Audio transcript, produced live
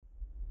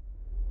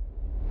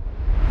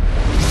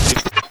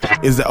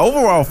Is the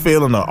overall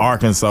feeling of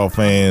Arkansas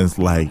fans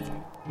like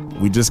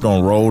we just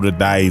gonna roll the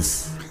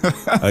dice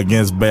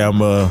against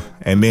Bama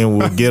and then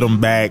we'll get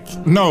them back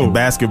in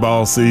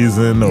basketball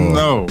season? Or?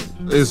 No,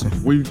 it's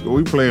we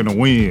playing to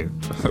win.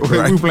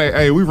 Right.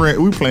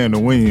 we playing to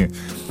win.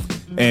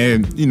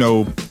 And you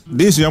know,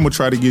 this year I'm gonna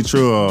try to get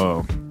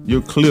your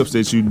clips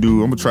that you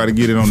do. I'm gonna try to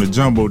get it on the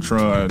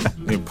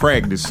jumbotron in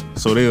practice,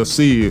 so they'll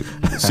see it.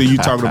 See you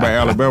talking about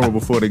Alabama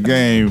before the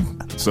game,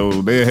 so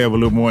they'll have a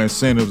little more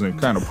incentives and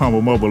kind of pump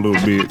them up a little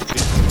bit.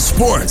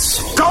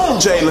 Sports. Go,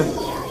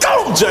 Jalen.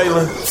 Go,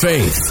 Jalen.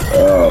 Faith.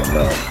 Oh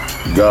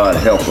no, God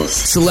help us.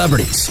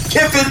 Celebrities.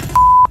 Kiffin.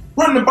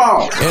 Run the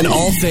ball. And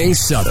all things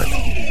Southern.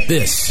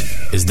 This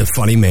is the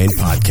Funny Man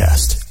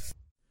Podcast.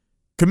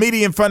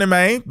 Comedian Funny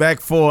Man back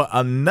for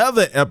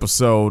another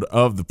episode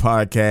of the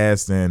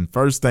podcast. And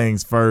first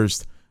things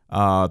first,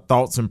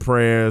 thoughts and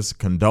prayers,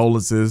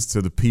 condolences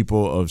to the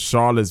people of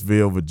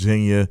Charlottesville,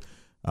 Virginia.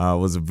 It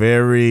was a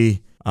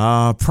very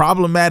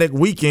problematic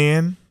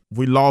weekend.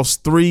 We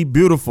lost 3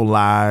 beautiful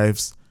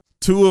lives.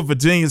 2 of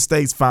Virginia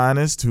State's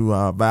finest who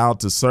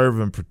vowed to serve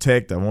and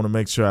protect. I want to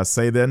make sure I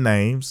say their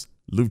names.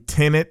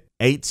 Lieutenant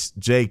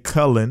H.J.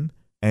 Cullen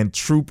and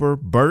Trooper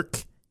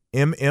Burke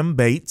M.M.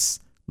 Bates.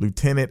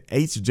 Lieutenant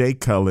H.J.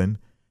 Cullen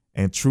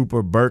and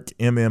Trooper Burke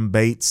M.M.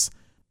 Bates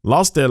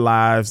lost their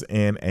lives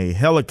in a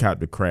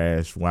helicopter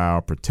crash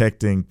while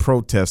protecting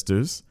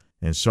protesters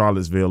in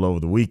Charlottesville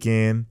over the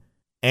weekend.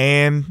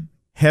 And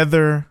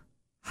Heather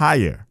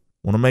Heyer,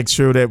 want to make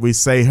sure that we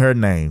say her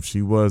name.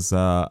 She was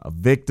a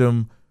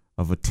victim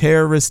of a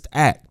terrorist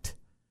act.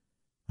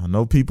 I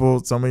know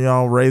some of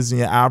y'all raising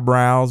your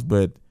eyebrows,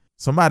 but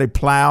somebody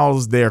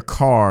plows their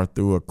car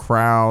through a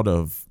crowd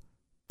of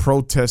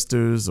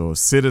protesters or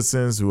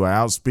citizens who are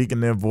out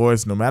speaking their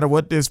voice, no matter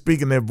what they're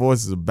speaking their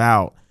voices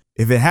about.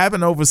 If it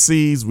happened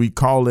overseas, we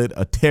call it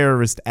a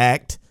terrorist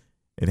act.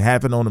 It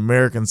happened on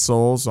American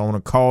soil, so I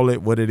want to call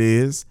it what it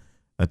is,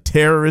 a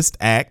terrorist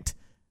act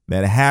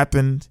that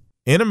happened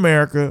in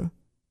America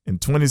in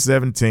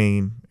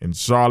 2017 in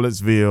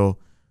Charlottesville,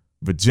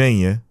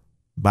 Virginia,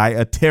 by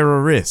a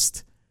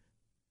terrorist.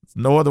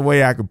 There's no other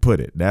way I could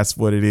put it. That's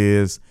what it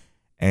is,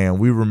 and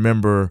we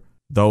remember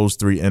those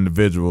 3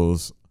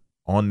 individuals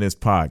on this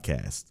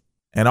podcast.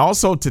 And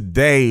also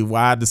today,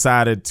 why I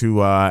decided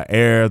to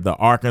air the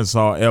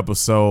Arkansas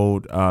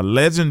episode,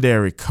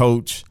 legendary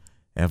coach,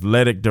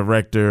 athletic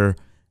director,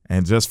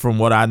 and just from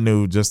what I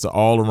knew, just an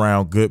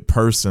all-around good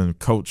person,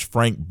 Coach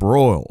Frank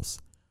Broyles,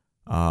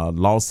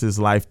 lost his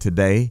life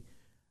today.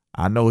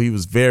 I know he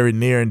was very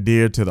near and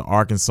dear to the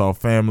Arkansas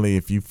family.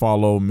 If you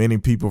follow many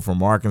people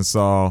from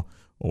Arkansas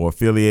or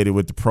affiliated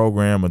with the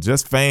program or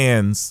just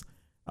fans,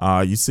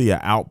 you see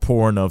an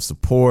outpouring of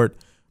support,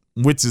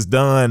 which is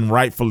done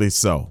rightfully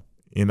so.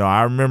 You know,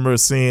 I remember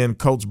seeing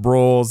Coach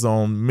Broyles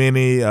on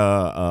many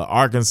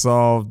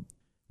Arkansas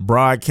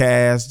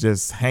broadcasts,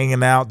 just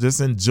hanging out,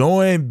 just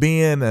enjoying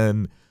being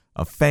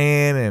a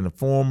fan and a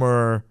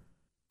former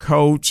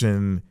coach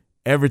and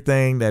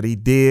everything that he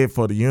did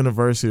for the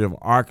University of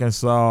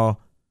Arkansas.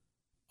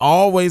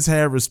 Always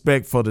had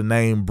respect for the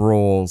name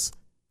Broyles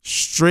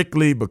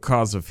strictly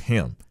because of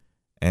him.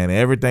 And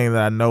everything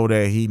that I know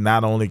that he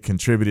not only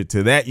contributed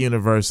to that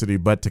university,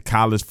 but to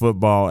college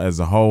football as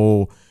a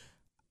whole.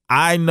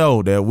 I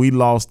know that we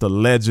lost a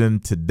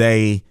legend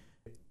today,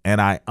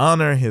 and I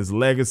honor his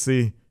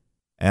legacy.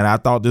 And I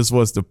thought this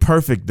was the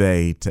perfect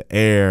day to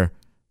air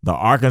the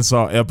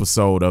Arkansas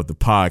episode of the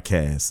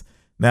podcast.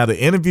 Now, the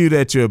interview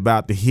that you're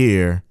about to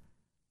hear,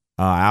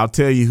 I'll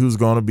tell you who's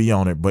going to be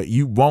on it, but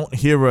you won't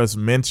hear us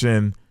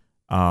mention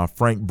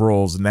Frank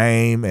Broyles'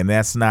 name, and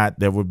that's not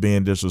that we're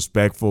being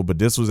disrespectful, but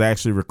this was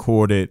actually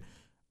recorded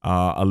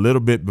a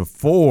little bit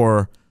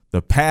before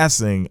the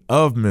passing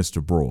of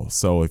Mr. Broyles.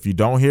 So if you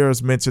don't hear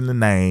us mention the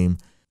name,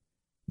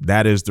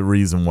 that is the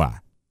reason why.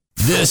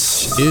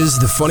 This is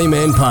the Funny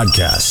Man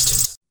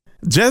Podcast.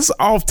 Just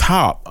off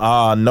top,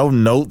 no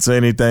notes or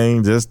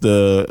anything, just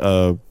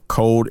a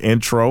cold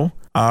intro.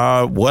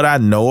 What I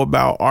know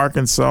about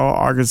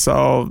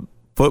Arkansas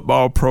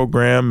football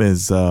program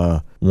is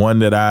one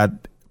that I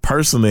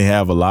personally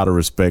have a lot of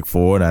respect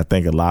for, and I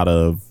think a lot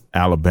of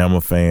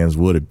Alabama fans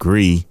would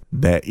agree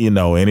that, you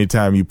know,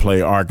 anytime you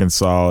play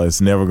Arkansas, it's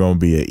never going to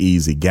be an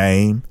easy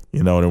game.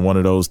 You know, they're one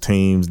of those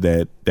teams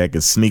that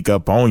can sneak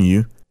up on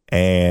you,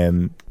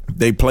 and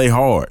they play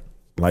hard.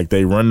 Like,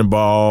 they run the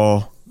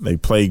ball, they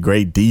play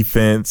great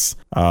defense.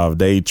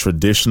 They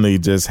traditionally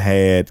just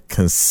had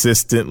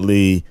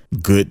consistently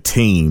good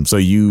teams. So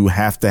you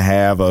have to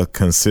have a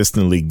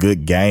consistently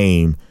good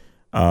game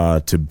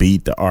to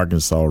beat the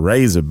Arkansas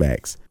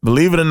Razorbacks.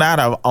 Believe it or not,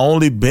 I've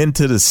only been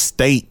to the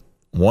state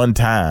one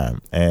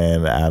time,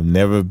 and I've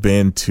never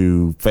been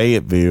to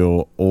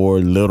Fayetteville or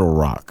Little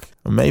Rock.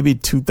 Maybe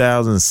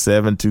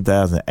 2007,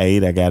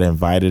 2008, I got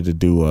invited to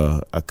do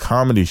a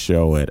comedy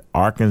show at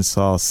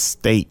Arkansas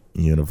State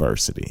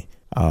University.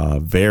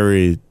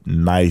 Very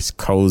nice,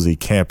 cozy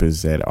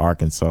campus at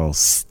Arkansas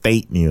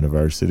State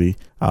University.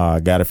 I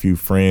got a few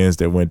friends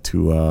that went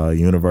to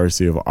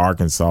University of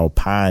Arkansas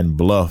Pine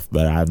Bluff,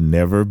 but I've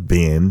never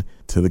been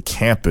to the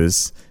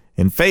campus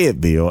in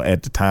Fayetteville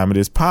at the time of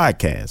this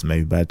podcast.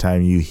 Maybe by the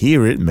time you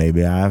hear it,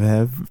 maybe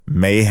I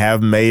may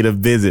have made a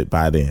visit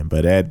by then.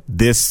 But at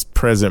this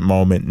present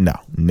moment, no,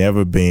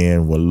 never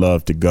been. Would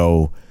love to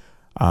go.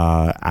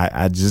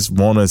 I just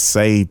want to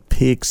say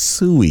Pig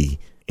Suey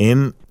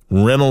in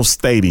Reynolds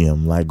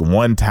Stadium like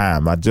one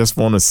time. I just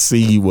want to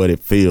see what it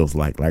feels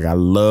like. Like, I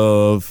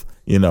love,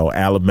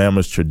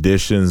 Alabama's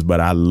traditions,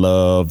 but I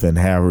love and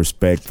have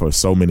respect for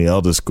so many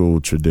other school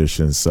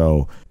traditions.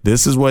 So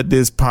this is what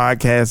this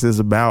podcast is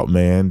about,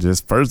 man.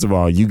 Just first of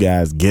all, you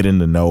guys getting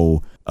to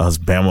know us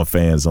Bama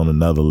fans on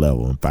another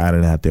level and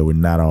finding out that we're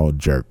not all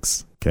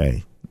jerks.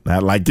 Okay.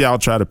 Not like y'all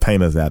try to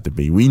paint us out to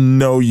be. We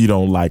know you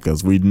don't like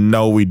us. We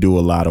know we do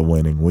a lot of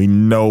winning. We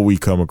know we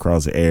come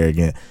across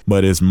arrogant,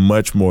 but it's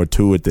much more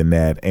to it than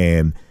that.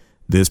 And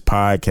this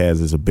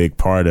podcast is a big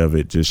part of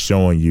it, just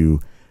showing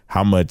you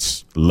how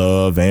much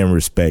love and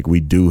respect we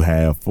do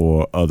have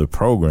for other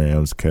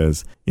programs.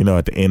 Because,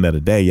 at the end of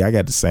the day, y'all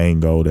got the same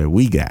goal that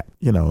we got.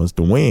 It's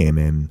to win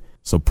and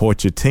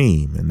support your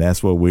team. And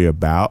that's what we're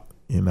about.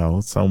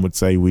 Some would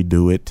say we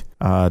do it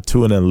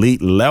to an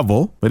elite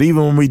level, but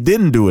even when we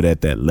didn't do it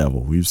at that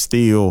level, we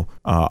still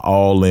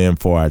all in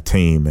for our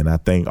team. And I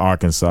think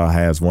Arkansas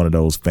has one of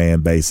those fan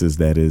bases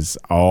that is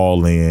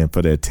all in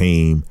for their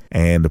team.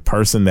 And the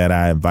person that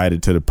I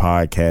invited to the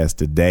podcast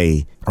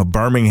today, a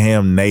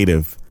Birmingham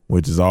native,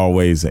 which is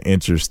always an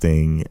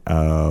interesting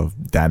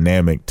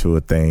dynamic to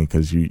a thing,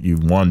 because you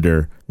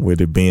wonder,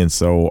 with it being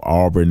so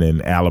Auburn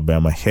and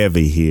Alabama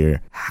heavy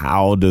here,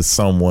 how does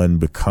someone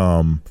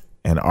become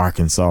an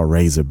Arkansas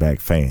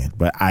Razorback fan?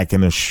 But I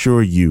can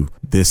assure you,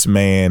 this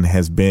man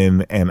has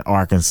been an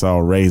Arkansas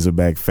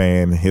Razorback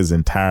fan his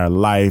entire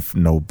life.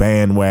 No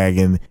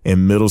bandwagon.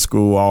 In middle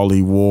school, all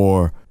he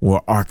wore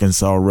were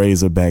Arkansas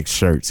Razorback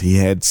shirts. He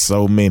had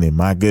so many,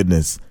 my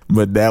goodness.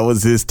 But that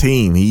was his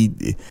team.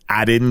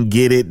 I didn't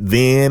get it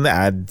then.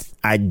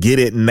 I get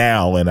it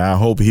now, and I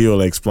hope he'll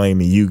explain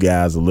to you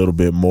guys a little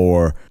bit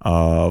more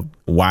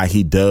why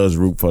he does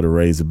root for the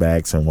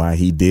Razorbacks and why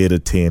he did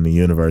attend the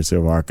University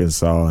of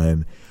Arkansas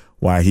and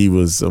why he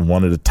was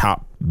one of the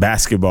top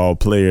basketball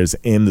players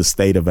in the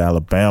state of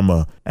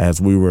Alabama as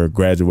we were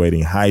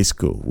graduating high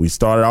school. We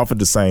started off at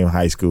the same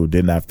high school,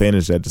 did not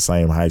finish at the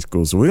same high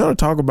school. So we're going to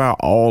talk about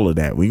all of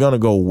that. We're going to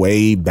go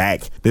way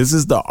back. This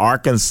is the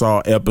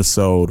Arkansas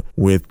episode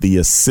with the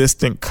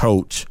assistant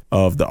coach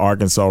of the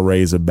Arkansas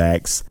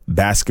Razorbacks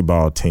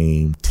basketball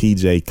team,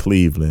 TJ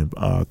Cleveland,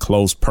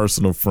 close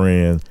personal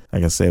friend.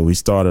 Like I said, we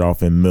started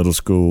off in middle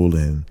school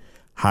and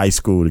high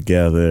school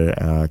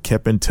together,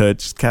 kept in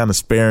touch kind of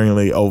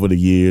sparingly over the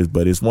years,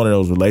 but it's one of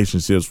those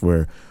relationships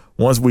where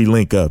once we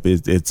link up,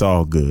 it's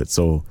all good.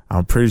 So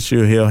I'm pretty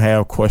sure he'll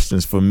have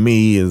questions for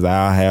me as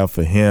I'll have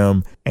for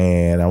him.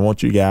 And I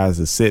want you guys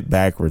to sit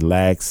back,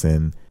 relax,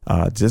 and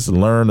just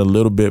learn a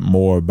little bit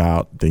more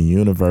about the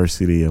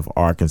University of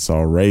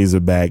Arkansas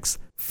Razorbacks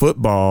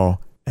football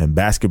and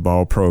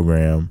basketball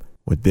program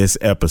with this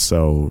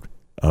episode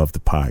of the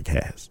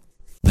podcast.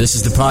 This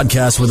is the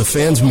podcast where the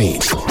fans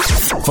meet.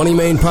 Funny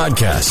Main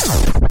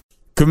Podcast.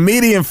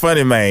 Comedian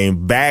Funny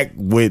Main back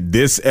with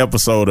this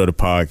episode of the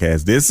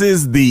podcast. This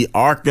is the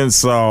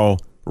Arkansas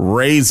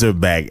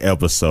Razorback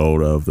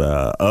episode of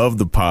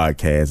the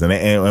podcast.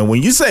 And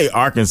when you say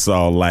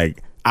Arkansas,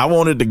 like, I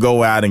wanted to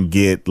go out and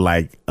get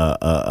like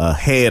a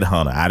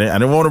headhunter. I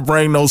didn't want to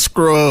bring no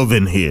scrub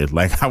in here.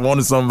 Like, I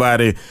wanted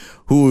somebody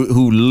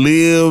who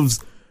lives,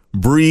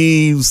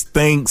 breathes,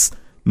 thinks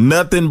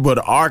nothing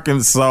but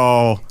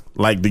Arkansas.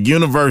 Like the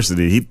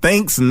university, he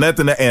thinks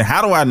nothing. And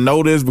how do I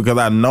know this? Because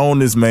I've known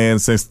this man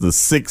since the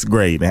 6th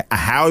grade. And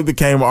how he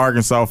became an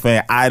Arkansas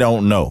fan, I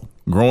don't know.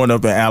 Growing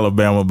up in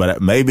Alabama,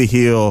 but maybe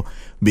he'll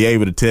be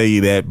able to tell you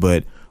that.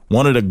 But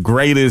one of the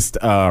greatest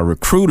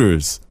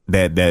recruiters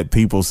that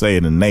people say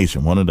in the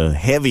nation, one of the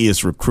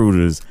heaviest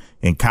recruiters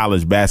in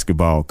college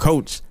basketball,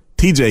 Coach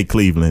TJ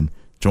Cleveland,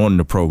 joining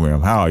the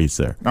program. How are you,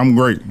 sir? I'm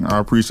great. I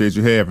appreciate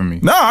you having me.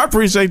 No, I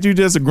appreciate you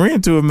just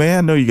agreeing to it, man.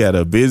 I know you got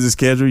a busy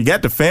schedule. You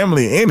got the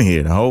family in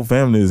here. The whole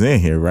family is in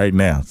here right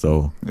now.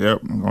 So,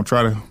 yep, I'm going to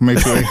try to make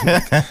sure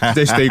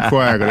they stay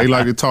quiet because they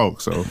like to talk.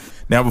 So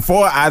now,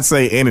 before I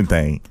say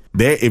anything,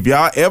 if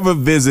y'all ever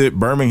visit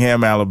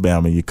Birmingham,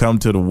 Alabama, you come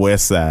to the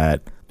west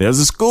side, there's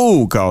a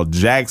school called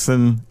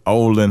Jackson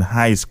Olin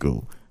High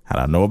School. How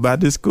do I know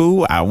about this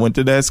school? I went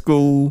to that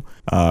school.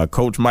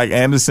 Coach Mike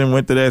Anderson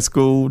went to that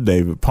school.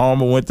 David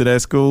Palmer went to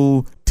that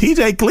school.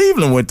 TJ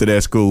Cleveland went to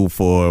that school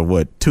for,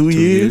 what, 2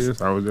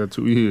 years? I was there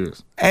 2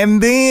 years.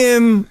 And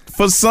then,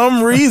 for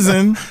some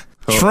reason,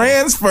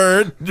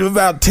 transferred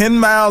about 10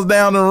 miles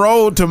down the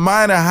road to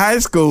Minor High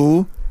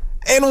School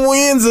and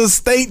wins a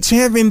state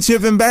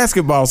championship in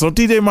basketball. So,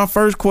 TJ, my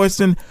first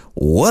question,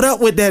 what up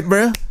with that,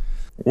 bruh?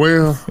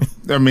 Well,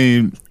 I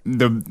mean,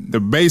 the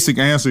basic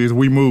answer is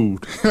we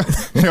moved.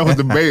 That's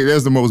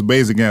the most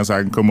basic answer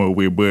I can come up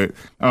with.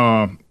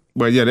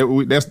 But yeah,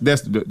 that's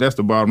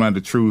the bottom line,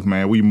 the truth,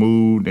 man. We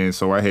moved, and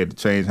so I had to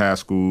change high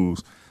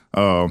schools.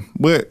 But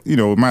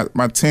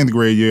my 10th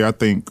grade year, I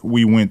think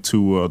we went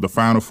to the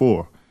Final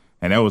Four,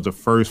 And that was the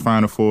first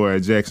Final Four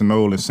at Jackson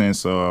Nolan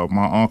since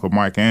my uncle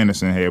Mike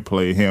Anderson had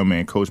played him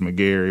and Coach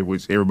McGarry,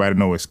 which everybody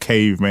knows as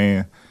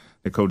Caveman,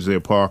 that coaches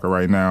at Parker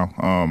right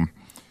now.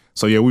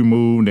 So, yeah, we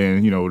moved,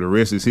 and, the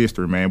rest is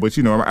history, man. But,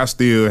 I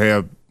still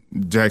have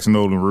Jackson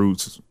Nolan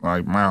roots.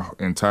 Like, my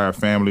entire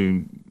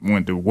family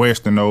went to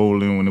Western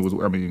Nolan when it was,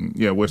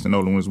 Western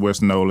Nolan was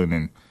Western Nolan,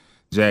 and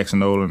Jackson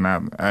Nolan.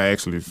 I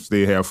actually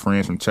still have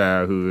friends from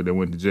childhood that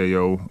went to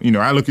JO.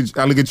 I look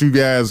at you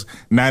guys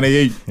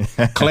 98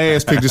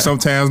 class pictures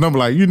sometimes, and I'm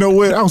like, you know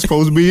what? I was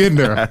supposed to be in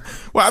there.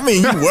 Well,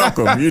 you're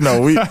welcome.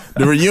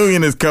 The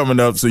reunion is coming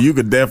up, so you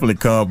could definitely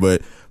come.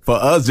 But for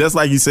us, just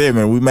like you said,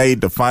 man, we made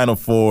the Final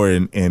Four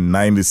in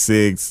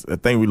 '96. I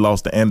think we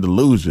lost to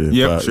Andalusia,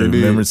 if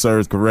memory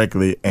serves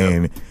correctly.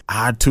 And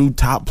our two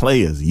top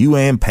players, you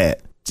and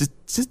Pat,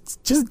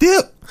 just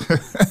dip.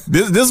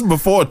 This is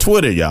before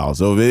Twitter, y'all.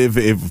 So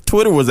if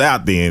Twitter was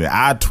out then,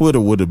 our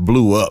Twitter would have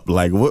blew up.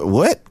 Like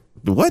what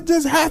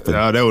just happened?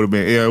 No, that would have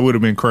been it would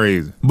have been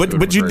crazy.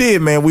 But you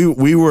did, man.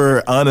 We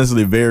were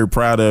honestly very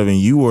proud of, and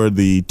you were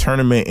the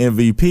tournament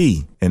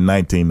MVP in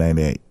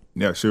 1998.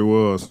 Yeah, sure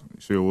was.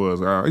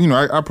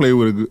 I played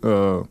with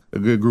a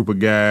good group of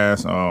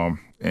guys.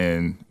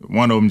 And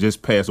one of them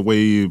just passed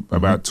away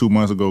about 2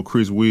 months ago,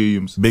 Chris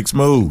Williams. Big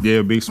Smooth.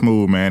 Yeah, Big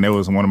Smooth, man. That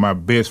was one of my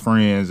best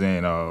friends,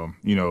 and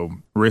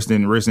rest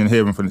in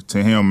heaven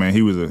to him, man.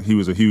 He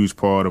was a huge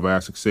part of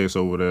our success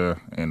over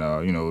there, and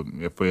it'll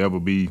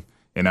forever be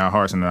in our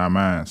hearts and in our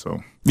minds.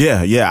 So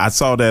yeah, I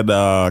saw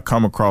that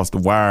come across the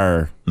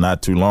wire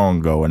not too long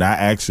ago, and I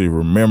actually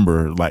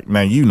remember, like,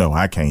 now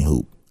I can't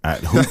hoop.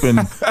 Hooping,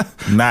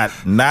 not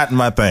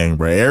my thing,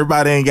 bro.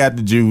 Everybody ain't got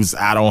the juice.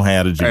 I don't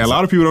have the juice. Hey, a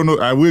lot of people don't know.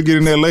 I will get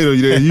in that later.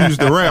 You used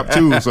the rap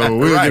too, so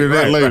we'll get in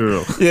that later.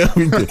 Though. Yeah,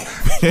 we do.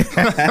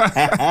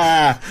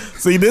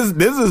 See,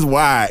 this is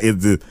why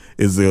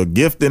it's a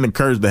gift and a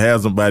curse to have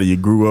somebody you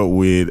grew up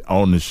with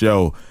on the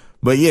show.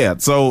 But yeah,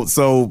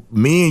 so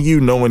me and you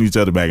knowing each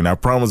other back, and I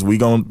promise we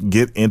gonna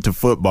get into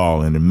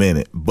football in a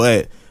minute,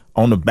 but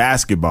on the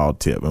basketball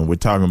tip, and we're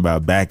talking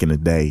about back in the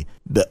day,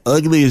 the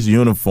ugliest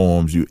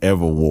uniforms you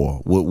ever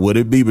wore, would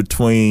it be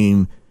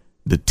between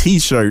the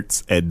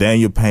T-shirts at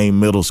Daniel Payne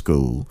Middle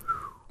School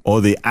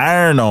or the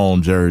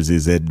iron-on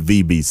jerseys at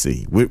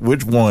VBC?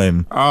 Which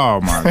one?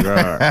 Oh, my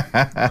God.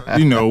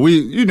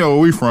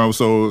 We from,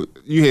 so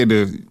you had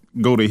to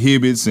go to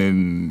Hibbett's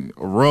and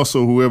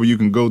Russell, whoever you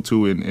can go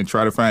to, and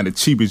try to find the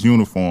cheapest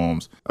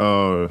uniforms.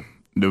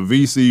 The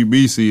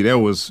VCBC, that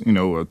was,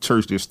 a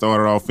church that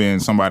started off in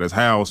somebody's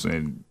house,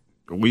 and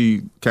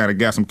we kind of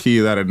got some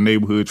kids out of the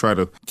neighborhood, tried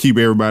to keep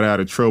everybody out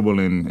of trouble,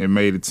 and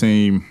made a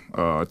team,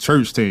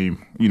 church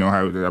team.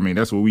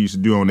 That's what we used to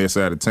do on that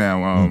side of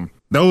town.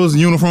 Those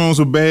uniforms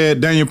were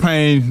bad. Daniel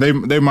Payne,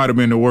 they might have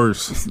been the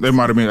worst. They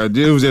might have been.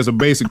 It was just a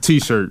basic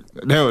T-shirt.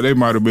 They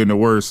might have been the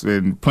worst.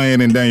 And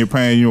playing in Daniel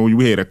Payne,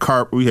 we had a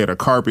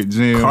carpet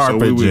gym. So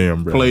we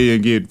would play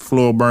and get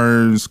floor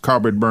burns,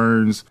 carpet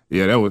burns.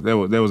 Yeah, that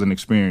was an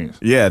experience.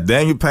 Yeah,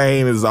 Daniel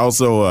Payne is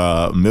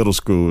also middle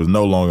school is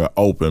no longer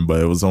open,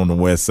 but it was on the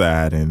west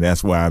side, and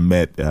that's where I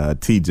met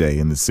TJ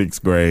in the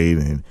 6th grade,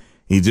 and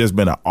he's just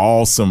been an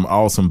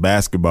awesome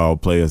basketball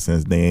player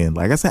since then.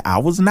 Like I said, I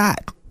was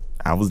not.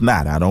 I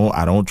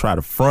don't try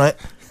to front.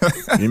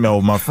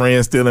 My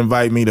friends still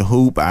invite me to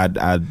hoop.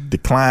 I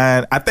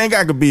decline. I think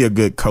I could be a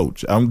good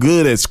coach. I'm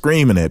good at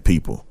screaming at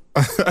people.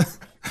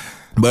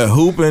 But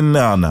hooping,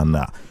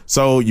 no.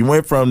 So you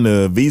went from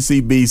the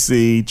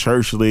VCBC,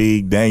 Church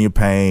League, Daniel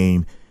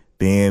Payne,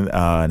 then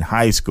in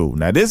high school.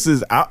 Now this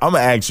is, I'm going to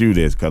ask you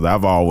this because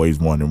I've always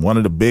wondered, one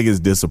of the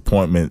biggest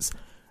disappointments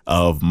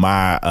of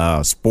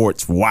my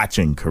sports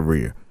watching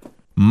career.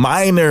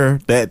 Minor,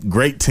 that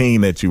great team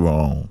that you were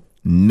on,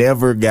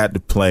 never got to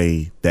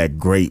play that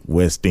great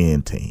West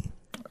End team.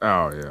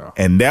 Oh, yeah.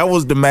 And that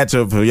was the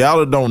matchup. For y'all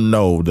that don't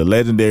know, the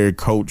legendary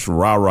coach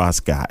Ra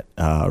Scott,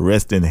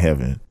 rest in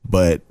heaven.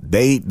 But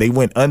they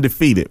went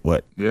undefeated,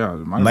 what? Yeah.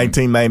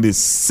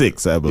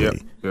 1996, I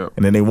believe. Yep.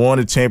 And then they won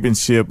the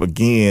championship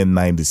again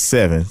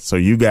 97. So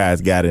you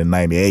guys got it in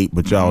 98,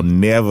 but y'all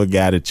never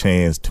got a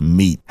chance to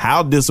meet.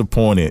 How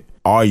disappointed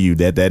are you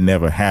that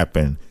never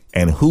happened?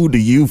 And who do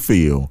you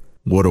feel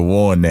would have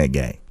won that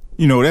game?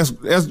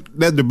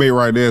 That debate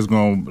right there is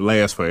going to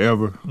last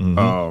forever.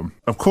 Mm-hmm.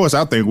 Of course,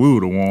 I think we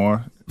would have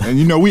won.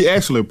 And, we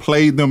actually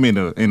played them in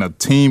a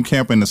team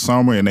camp in the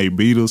summer, and they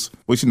beat us.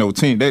 Which,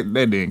 team that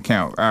didn't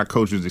count. Our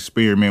coaches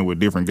experiment with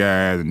different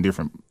guys and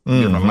different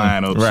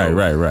lineups.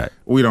 Right.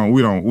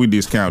 We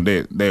discount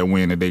that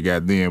win that they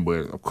got then.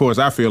 But of course,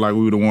 I feel like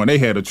we would have won. They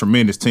had a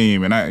tremendous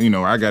team, and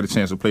I got a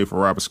chance to play for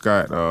Robert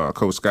Scott,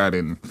 Coach Scott,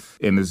 in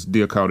this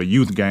deal called the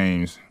Youth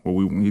Games,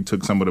 where he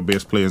took some of the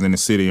best players in the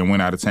city and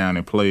went out of town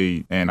and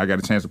played. And I got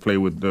a chance to play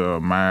with the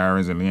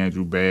Myrons and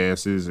Leandrew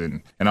Basses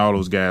and all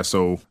those guys.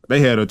 So they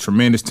had a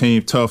tremendous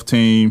team, tough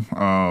team.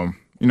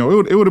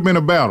 It would have been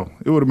a battle.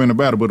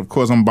 But of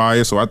course I'm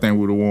biased, so I think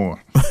we would have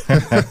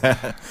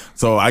won.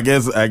 So I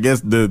guess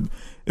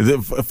is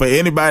it for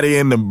anybody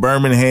in the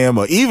Birmingham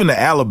or even the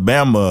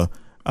Alabama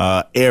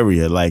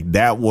area, like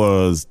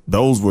those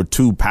were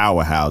two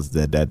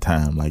powerhouses at that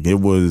time. Like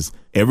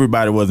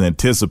everybody was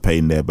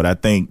anticipating that, but I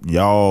think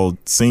y'all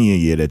senior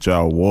year that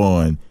y'all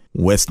won,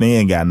 West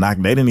End got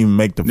knocked. They didn't even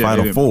make the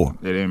Final Four.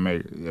 They didn't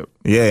make it. Yep.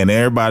 Yeah, and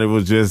everybody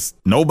was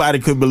nobody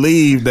could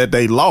believe that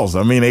they lost.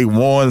 I mean, they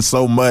won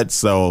so much.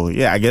 So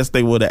yeah, I guess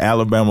they were the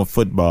Alabama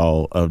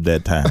football of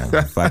that time,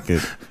 if I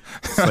could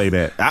say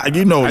that.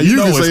 You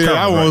can say that.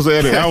 I won't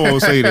say that. I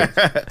won't say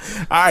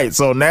that. All right.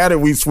 So now that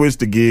we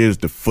switched the gears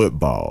to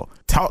football,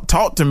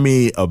 talk to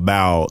me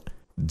about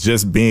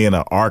just being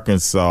an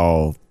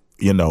Arkansas.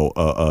 I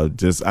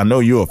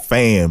know you're a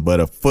fan, but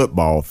a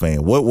football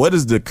fan. What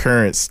is the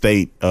current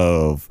state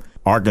of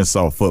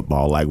Arkansas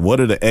football? Like,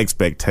 what are the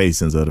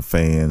expectations of the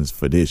fans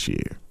for this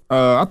year?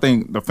 I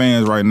think the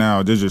fans right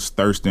now, they're just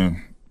thirsting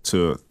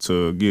to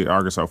get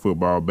Arkansas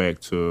football back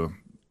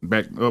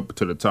up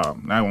to the top.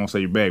 I won't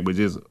say back, but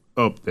just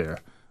up there,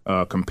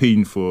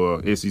 competing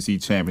for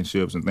SEC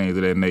championships and things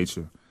of that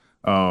nature.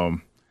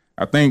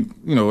 I think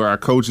our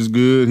coach is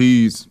good.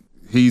 He's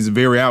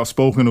very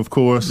outspoken, of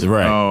course.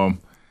 Right.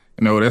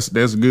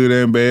 That's good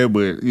and bad,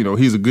 but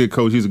he's a good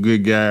coach. He's a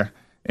good guy,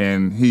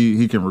 and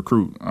he can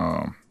recruit.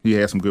 He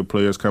has some good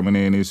players coming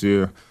in this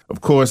year.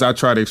 Of course, I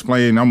try to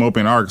explain. I'm up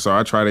in Arkansas.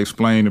 I try to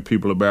explain to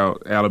people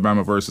about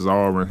Alabama versus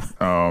Auburn.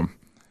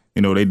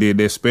 They did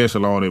their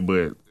special on it,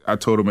 but I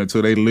told them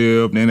until they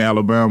lived in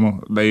Alabama,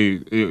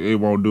 it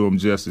won't do them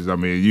justice. I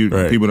mean,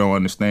 people don't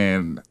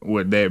understand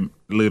what that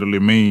literally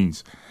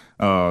means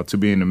to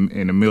be in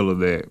the middle of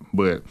that.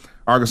 But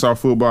Arkansas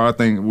football, I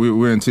think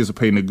we're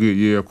anticipating a good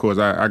year. Of course,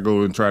 I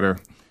go and try to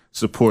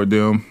support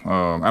them.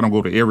 I don't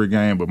go to every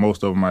game, but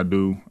most of them I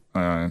do.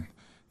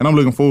 And I'm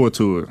looking forward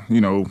to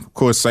it. Of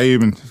course,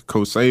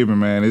 Coach Saban,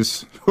 man,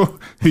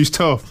 he's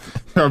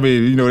tough. I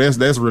mean,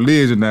 that's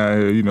religion now.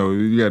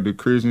 You got the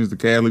Christians, the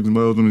Catholics,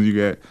 Muslims, you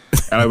got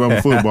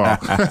Alabama football.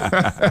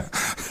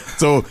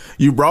 So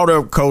you brought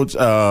up Coach,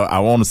 I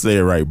want to say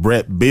it right,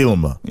 Brett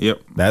Bielema.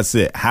 Yep, that's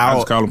it. I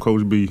just call him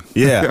Coach B.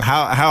 Yeah.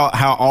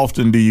 How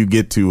often do you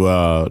get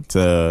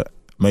to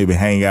maybe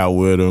hang out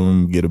with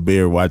him, get a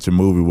beer, watch a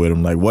movie with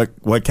him? Like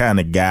what kind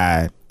of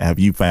guy have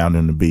you found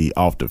him to be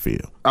off the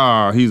field?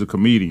 He's a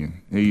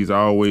comedian. He's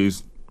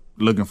always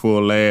looking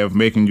for a laugh,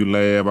 making you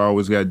laugh.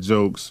 Always got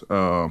jokes.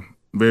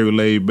 Very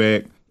laid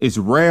back. It's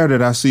rare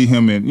that I see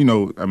him in,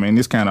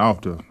 it's kind of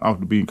off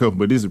the beaten path,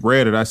 but it's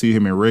rare that I see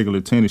him in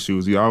regular tennis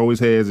shoes. He always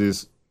has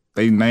his,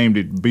 they named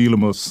it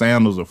Bielema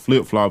sandals or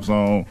flip-flops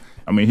on.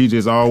 I mean, he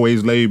just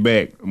always laid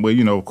back. But,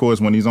 of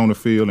course, when he's on the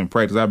field and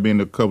practice, I've been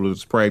to a couple of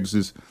his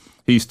practices,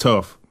 he's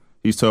tough.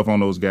 He's tough on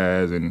those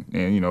guys, and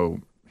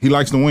he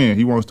likes to win.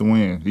 He wants to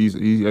win.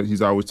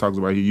 He's always talks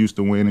about he used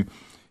to winning.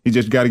 He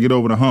just got to get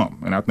over the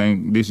hump, and I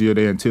think this year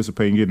they're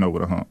anticipating getting over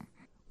the hump.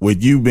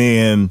 With you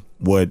being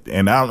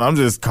and I'm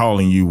just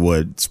calling you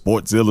what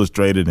Sports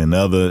Illustrated and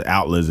other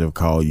outlets have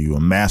called you, a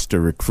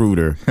master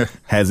recruiter,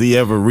 has he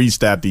ever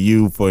reached out to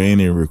you for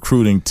any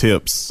recruiting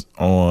tips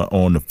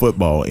on the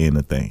football end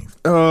of things?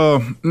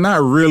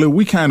 Not really.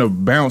 We kind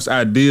of bounce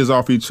ideas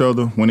off each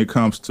other when it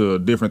comes to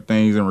different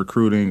things in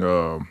recruiting,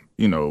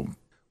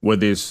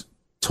 whether it's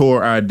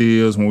tour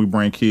ideas when we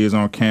bring kids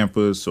on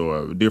campus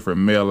or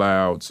different mail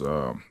outs.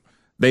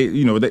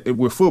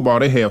 With football,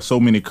 they have so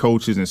many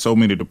coaches and so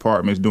many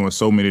departments doing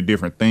so many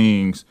different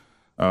things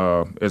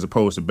as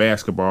opposed to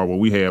basketball, where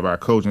we have our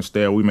coaching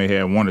staff. We may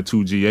have 1 or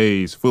 2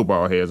 GAs.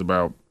 Football has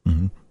about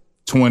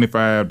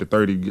 25 to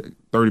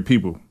 30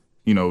 people,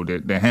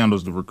 that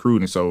handles the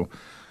recruiting. So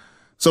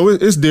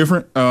it's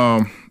different.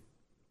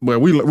 But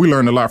we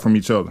learn a lot from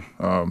each other,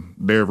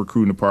 their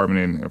recruiting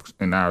department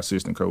and our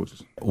assistant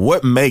coaches.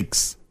 What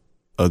makes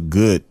a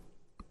good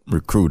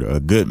recruiter, a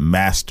good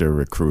master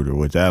recruiter,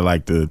 which I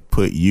like to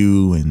put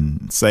you and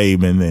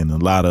Saban and a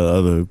lot of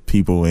other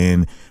people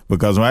in,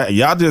 because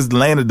y'all just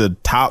landed the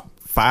top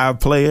 5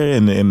 player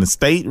in the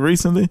state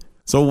recently.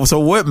 So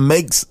what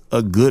makes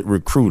a good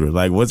recruiter?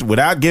 Like,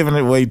 without giving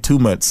away too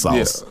much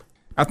sauce? Yeah.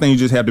 I think you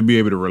just have to be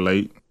able to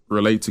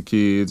relate to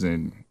kids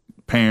and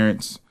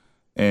parents,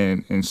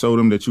 and show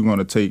them that you're going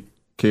to take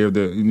care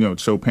of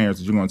show parents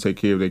that you're going to take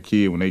care of their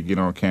kid when they get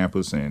on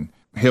campus, and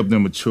help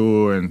them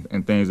mature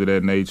and things of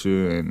that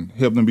nature, and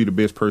help them be the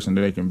best person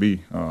that they can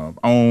be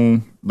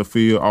on the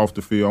field, off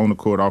the field, on the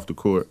court, off the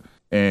court.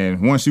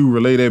 And once you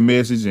relay that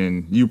message,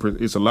 and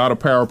it's a lot of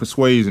power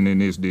persuasion in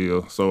this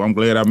deal. So I'm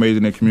glad I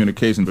majored in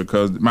communication,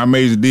 because my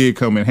major did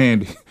come in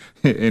handy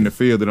in the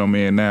field that I'm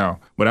in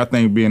now. But I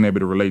think being able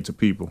to relate to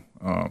people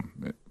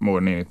more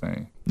than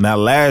anything. Now,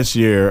 last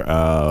year,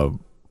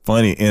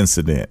 funny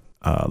incident,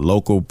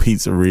 local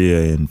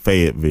pizzeria in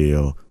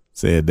Fayetteville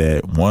said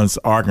that once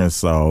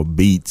Arkansas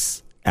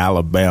beats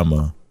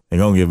Alabama, they're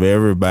going to give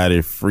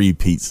everybody free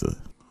pizza.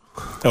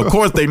 Of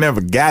course, they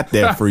never got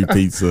that free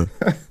pizza,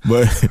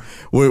 but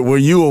were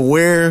you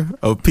aware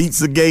of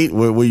Pizzagate?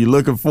 Were you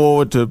looking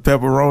forward to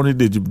pepperoni?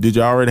 Did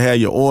you already have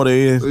your order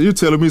in? You're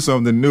telling me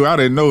something new. I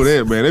didn't know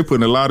that, man. They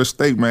putting a lot of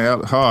steak,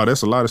 man.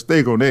 That's a lot of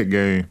steak on that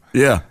game.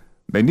 Yeah.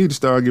 They need to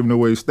start giving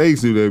away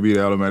steaks if they beat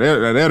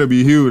Alabama. That'll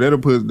be huge.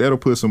 That'll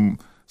put some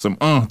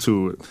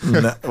to it.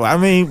 No, I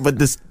mean, but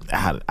this,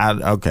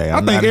 okay.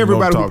 I think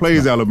everybody who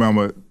plays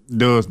Alabama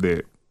does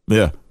that.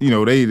 Yeah.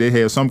 They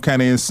have some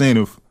kind of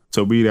incentive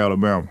to beat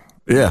Alabama.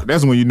 Yeah.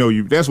 That's when you know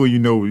you're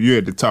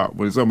at the top.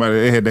 When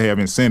they had to have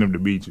incentive to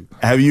beat you.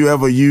 Have you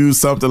ever used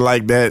something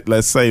like that?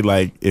 Let's say,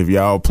 like, if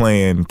y'all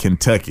playing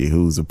Kentucky,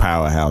 who's a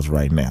powerhouse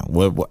right now,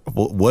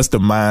 what's the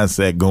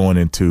mindset going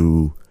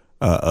into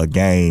a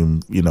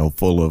game,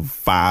 full of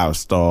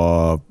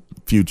 5-star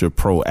future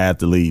pro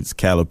athletes,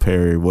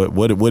 Calipari?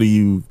 What are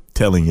you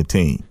telling your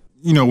team?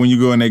 When you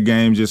go in that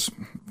game, just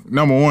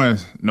number one,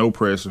 no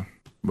pressure,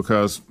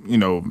 because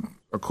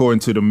according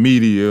to the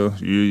media,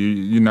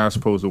 you're not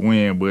supposed to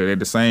win. But at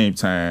the same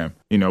time,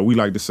 we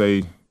like to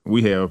say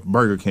we have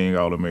Burger King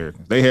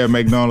All-Americans. They have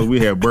McDonald's,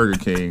 we have Burger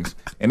Kings.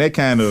 And that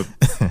kind of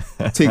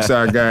ticks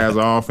our guys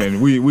off,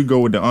 and we go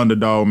with the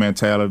underdog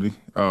mentality.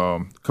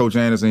 Coach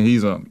Anderson,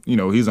 he's an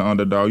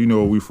underdog. You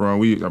know where we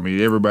from.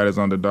 Everybody's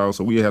underdog,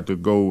 so we have to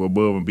go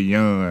above and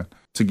beyond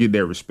to get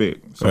that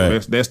respect. So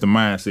right. that's the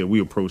mindset we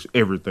approach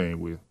everything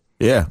with.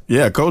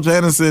 Yeah. Coach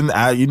Anderson,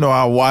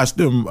 I watched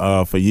him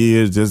for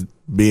years, just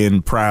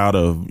being proud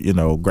of,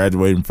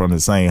 graduating from the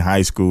same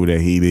high school that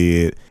he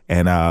did.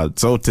 And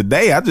so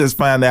today I just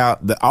found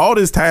out that all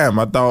this time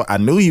I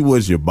knew he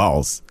was your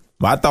boss,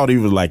 but I thought he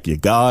was like your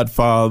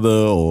godfather,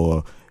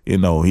 or,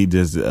 he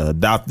just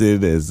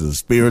adopted as a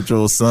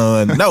spiritual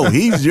son. No,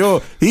 he's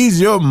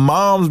your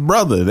mom's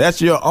brother.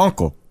 That's your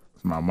uncle.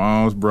 It's my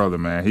mom's brother,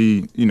 man.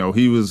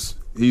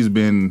 He's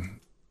been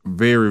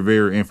very,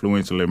 very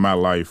influential in my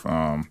life.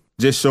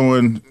 Just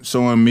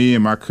showing me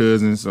and my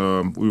cousins,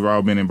 we've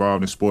all been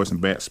involved in sports,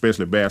 and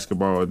especially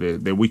basketball,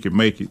 that we could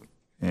make it.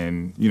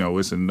 And,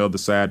 it's another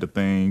side to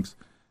things.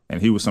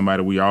 And he was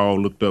somebody we all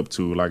looked up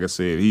to. Like I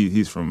said,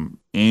 he's from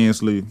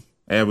Ansley,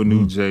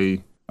 Avenue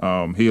J.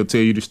 He'll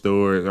tell you the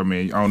story. I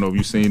don't know if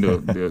you've seen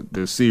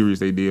the series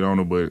they did on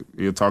him, but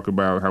he'll talk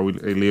about how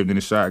they lived in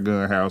a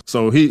shotgun house.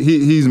 So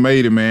he's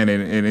made it, man,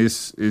 and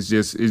it's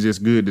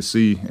just good to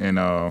see. And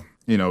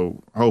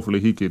hopefully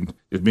he can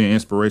just be an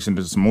inspiration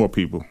to some more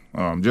people,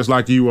 just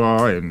like you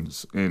are,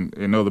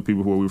 and other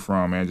people where we're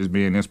from, man. Just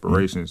being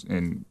inspirations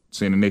and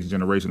seeing the next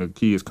generation of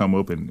kids come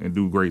up and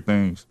do great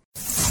things.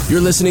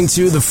 You're listening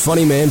to the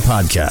Funny Man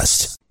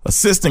Podcast.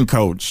 Assistant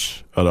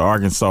coach of the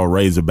Arkansas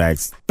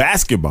Razorbacks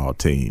basketball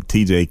team,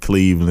 TJ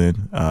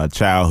Cleveland,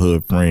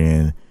 childhood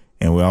friend,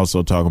 and we're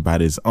also talking about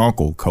his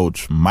uncle,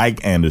 Coach Mike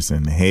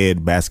Anderson,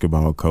 head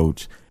basketball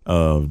coach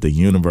of the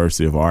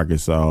University of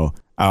Arkansas.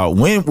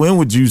 When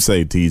would you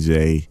say,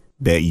 TJ,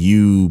 that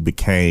you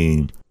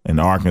became an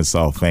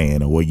Arkansas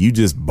fan, or were you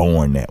just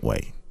born that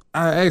way?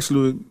 I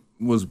actually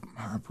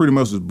pretty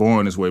much was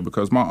born this way,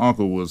 because my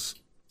uncle was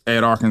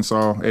at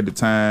Arkansas at the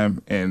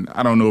time, and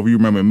I don't know if you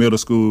remember in middle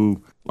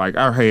school, like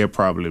I had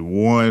probably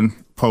one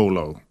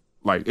polo.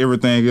 Like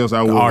everything else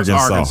I wore was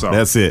Arkansas.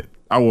 That's it.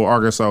 I wore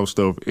Arkansas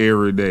stuff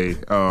every day.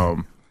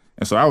 And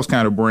so I was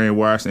kind of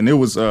brainwashed, and it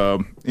was,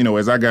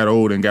 as I got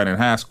older and got in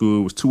high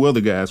school, it was two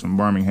other guys from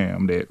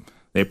Birmingham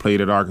that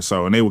played at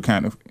Arkansas, and they were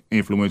kind of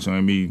influential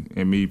in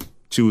me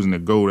choosing to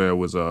go there.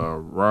 Was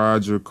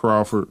Roger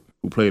Crawford,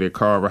 who played at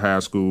Carver High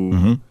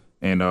School,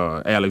 and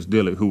Alex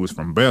Dillard, who was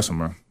from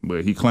Bessemer,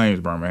 but he claims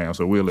Birmingham,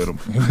 so we'll let him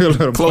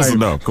close claim.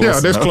 Enough.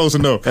 That's close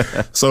enough.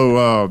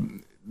 So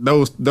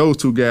those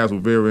two guys were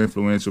very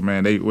influential,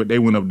 man. They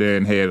went up there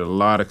and had a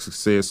lot of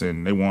success,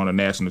 and they won a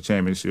national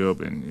championship,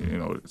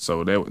 and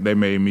so they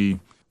made me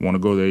want to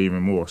go there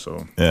even more.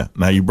 So yeah.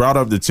 Now you brought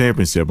up the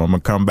championship. I'm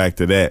gonna come back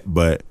to that,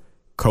 but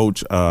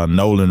Coach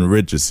Nolan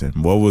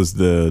Richardson, what was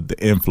the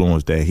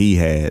influence that he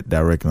had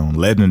directly on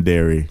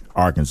legendary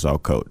Arkansas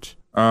coach?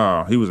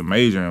 He was a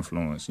major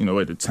influence.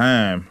 At the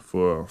time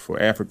for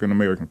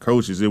African-American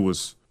coaches, it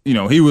was,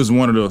 he was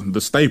one of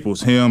the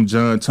staples. Him,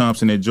 John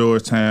Thompson at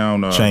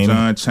Georgetown,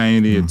 John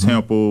Chaney at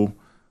Temple.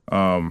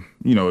 If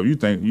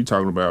you're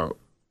talking about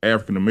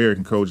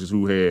African-American coaches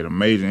who had a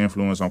major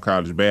influence on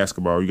college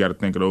basketball, you got to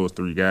think of those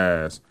three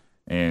guys.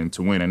 And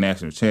to win a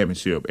national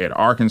championship at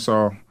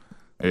Arkansas,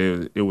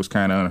 it was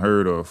kind of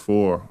unheard of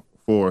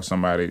for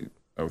somebody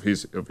of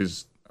his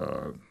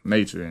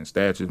nature and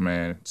stature,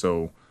 man.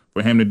 So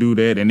for him to do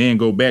that and then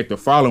go back the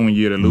following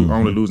year to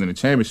only losing the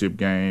championship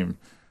game,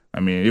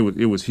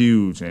 it was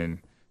huge, and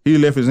he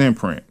left his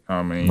imprint.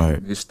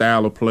 Right. His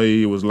style of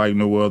play, it was like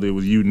no other. It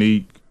was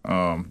unique.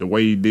 The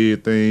way he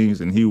did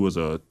things, and he was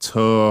a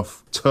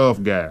tough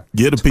guy.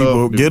 Get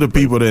the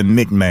people that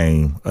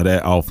nickname of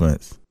that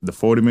offense. The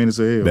 40 minutes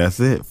of hell. That's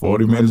it.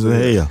 40 minutes of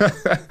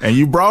hell. And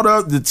you brought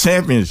up the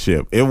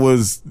championship. It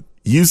was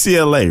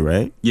UCLA,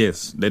 right?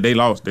 Yes. They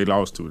lost to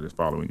it this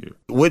following year.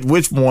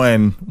 Which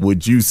one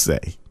would you say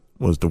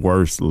was the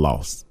worst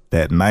loss?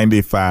 That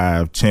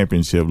 95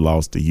 championship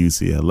loss to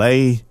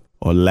UCLA,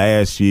 or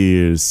last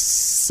year's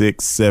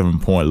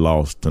 6-7 point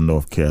loss to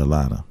North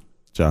Carolina?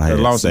 I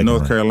lost to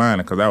North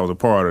Carolina because I was a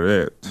part of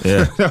that.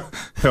 Yeah.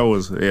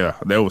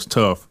 that was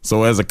tough.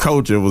 So as a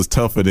coach, it was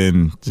tougher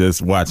than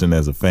just watching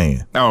as a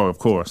fan. Oh, of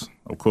course,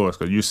 because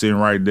you're sitting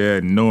right there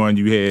and knowing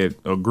you had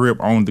a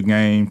grip on the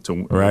game,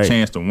 a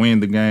chance to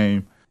win the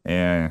game,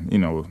 and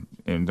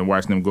and then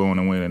watching them go on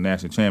and win a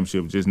national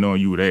championship, just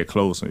knowing you were that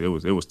close, it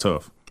was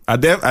tough. I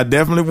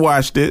definitely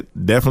watched it.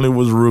 Definitely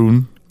was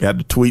rooting. Got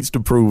the tweets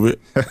to prove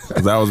it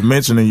because I was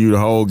mentioning you the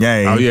whole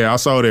game. Oh yeah, I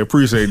saw that.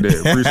 Appreciate that.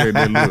 Appreciate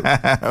that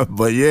look.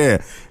 But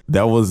yeah,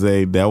 that was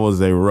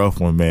a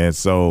rough one, man.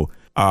 So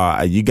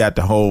you got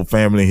the whole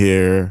family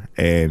here,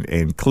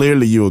 and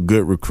clearly you're a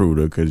good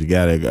recruiter because you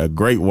got a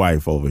great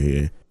wife over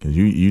here. Cause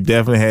you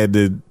definitely had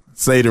to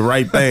say the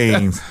right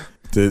things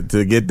to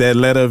get that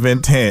letter of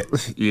intent.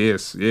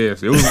 Yes.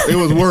 It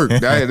was work.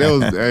 That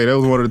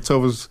was one of the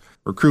toughest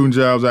recruiting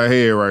jobs I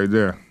had right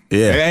there.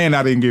 Yeah, and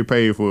I didn't get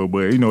paid for it,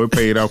 but it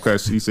paid off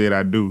because she said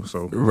I do.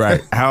 So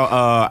right.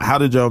 How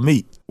did y'all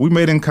meet? We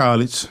met in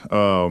college,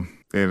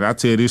 and I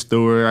tell this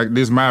story.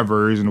 This is my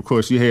version. Of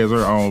course, she has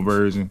her own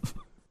version.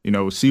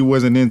 She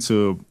wasn't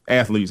into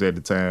athletes at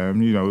the time.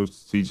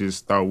 She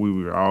just thought we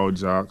were all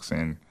jocks,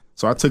 and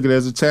so I took it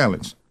as a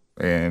challenge.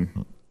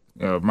 And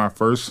my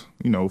first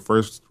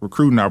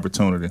recruiting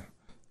opportunity,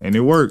 and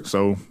it worked.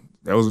 So.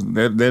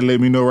 That let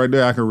me know right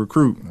there I can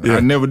recruit. Yeah. I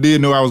never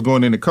did know I was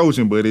going into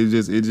coaching, but it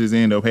just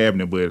ended up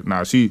happening.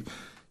 But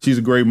she's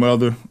a great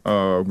mother,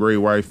 great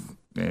wife,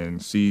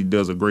 and she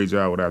does a great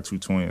job with our two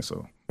twins.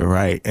 So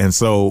right, and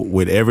so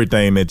with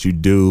everything that you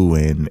do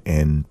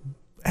and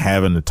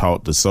having to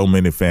talk to so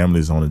many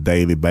families on a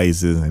daily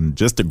basis, and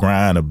just the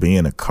grind of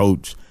being a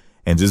coach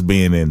and just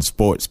being in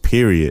sports,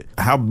 period.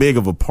 How big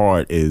of a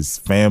part is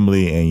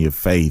family and your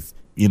faith,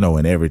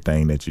 in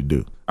everything that you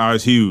do?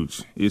 It's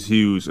huge. It's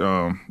huge.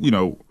 When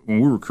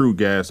we recruit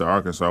guys to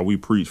Arkansas, we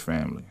preach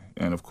family.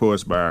 And, of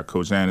course, by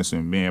Coach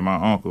Anderson, me and my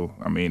uncle,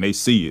 they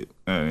see it,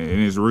 and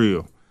it's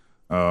real.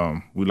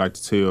 We like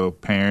to tell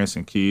parents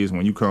and kids,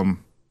 when you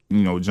come,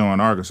 join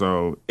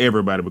Arkansas,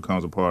 everybody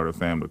becomes a part of the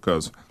family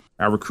because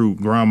I recruit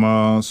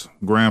grandmas,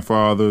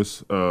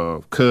 grandfathers,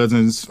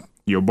 cousins,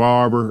 your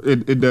barber.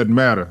 It doesn't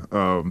matter.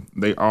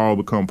 They all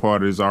become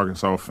part of this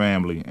Arkansas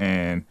family.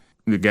 And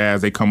the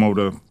guys, they come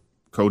over to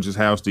Coach's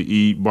house to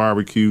eat,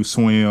 barbecue,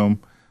 swim,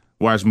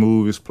 watch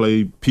movies,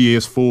 play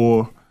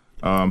PS4.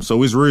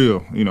 So it's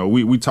real.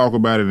 We talk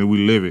about it and we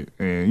live it.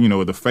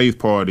 And, the faith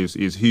part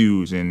is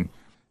huge. And,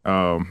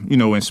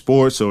 in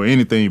sports or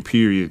anything,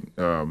 period,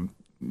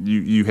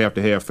 you have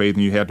to have faith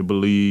and you have to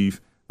believe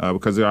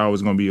because there are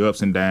always going to be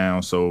ups and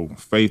downs. So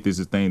faith is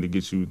the thing that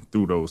gets you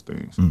through those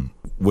things.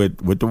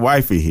 With the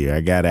wifey here,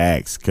 I got to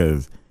ask,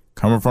 because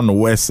coming from the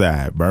west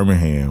side,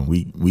 Birmingham,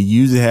 we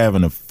usually have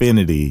an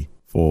affinity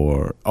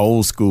for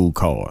old school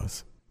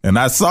cars. And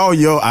I saw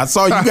you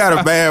got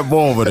a bad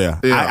boy over there.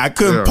 Yeah, I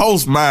couldn't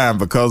post mine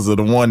because of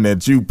the one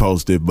that you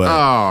posted, but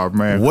oh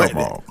man, come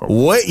on.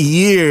 What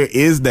year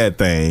is that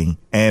thing,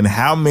 and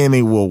how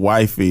many will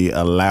wifey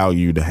allow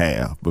you to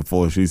have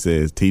before she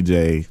says,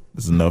 TJ,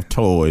 there's enough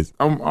toys?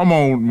 I'm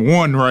on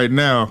one right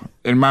now.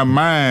 In my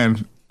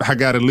mind, I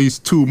got at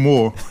least two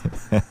more.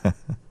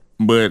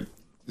 But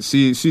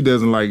she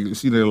didn't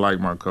like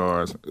my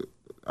cars.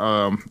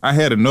 I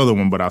had another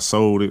one, but I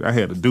sold it. I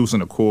had a deuce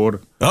and a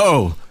quarter.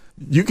 Oh,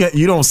 you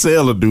don't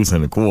sell a deuce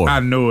and a quarter. I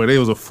know it. It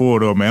was a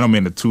 4-door, man. I'm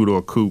in the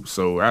 2-door coupe,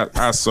 so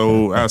I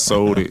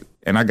sold it.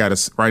 And I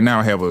got right now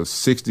I have a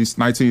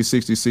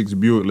 1966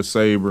 Buick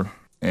LeSabre,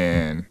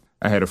 and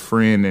I had a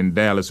friend in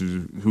Dallas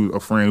who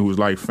was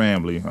like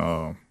family,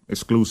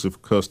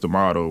 exclusive custom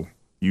auto.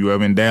 You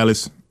ever in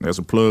Dallas? That's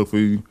a plug for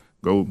you.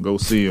 Go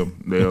see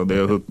him.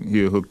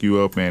 He'll hook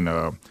you up. And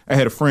I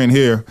had a friend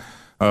here.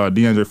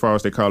 DeAndre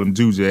Forrest, they call him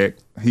Jujak.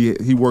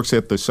 He works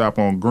at the shop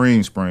on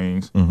Green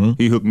Springs. Mm-hmm.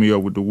 He hooked me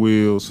up with the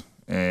wheels,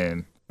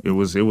 and it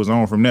was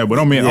on from there. But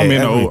I'm in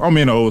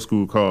the old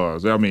school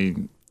cars.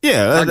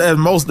 As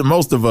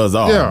most of us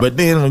are. Yeah. But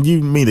then when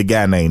you meet a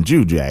guy named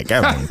Jujak,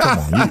 come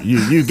on,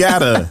 you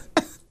gotta.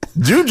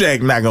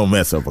 Jujak not gonna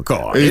mess up a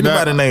car.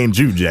 Anybody named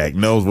Jujak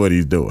knows what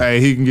he's doing. Hey,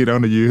 he can get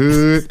under your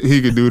hood.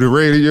 He can do the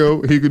radio.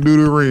 He can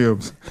do the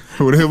rims.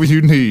 Whatever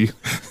you need.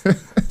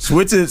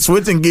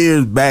 Switching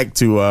gears back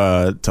to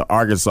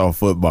Arkansas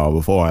football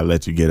before I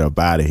let you get up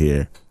out of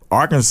here.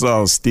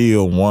 Arkansas is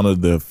still one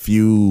of the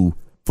few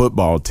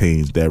football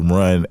teams that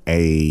run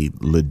a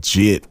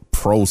legit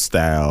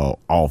pro-style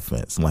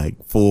offense,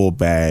 like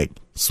fullback,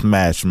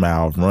 smash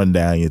mouth, run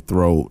down your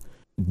throat.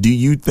 Do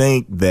you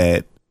think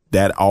that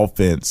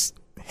offense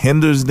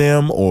hinders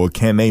them, or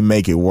can they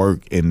make it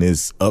work in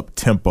this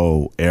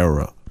up-tempo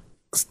era?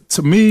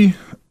 To me,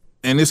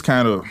 and it's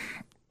kind of,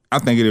 I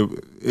think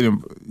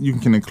you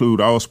can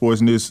include all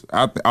sports in this.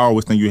 I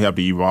always think you have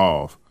to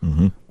evolve.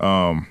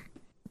 Mm-hmm.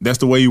 That's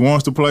the way he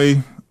wants to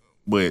play,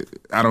 but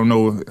I don't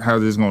know how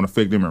this is going to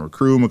affect them in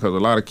recruitment because a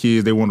lot of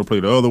kids, they want to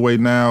play the other way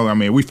now.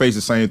 We face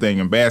the same thing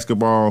in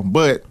basketball,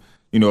 but,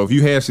 if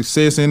you have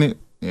success in it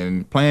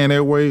and playing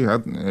that way,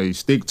 you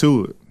stick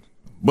to it.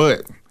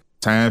 But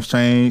times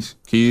change,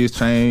 kids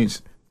change,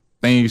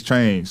 things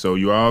change, so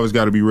you always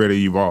got to be ready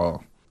to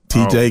evolve.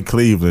 TJ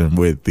Cleveland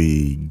with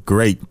the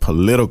great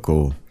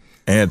political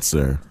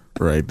answer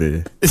right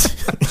there.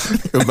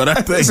 But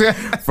I think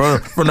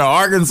from the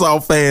Arkansas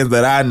fans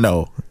that I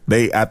know,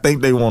 I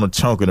think they want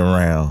to chunk it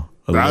around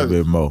a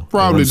little bit more.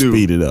 Probably do.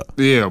 Speed it up.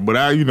 Yeah, but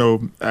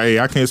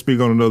I can't speak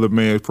on another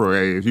man's pro.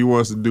 Hey, if he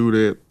wants to do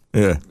that,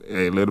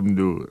 hey, let him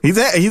do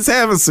it. He's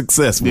having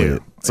success with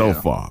it so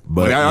far.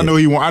 But I know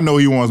he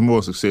wants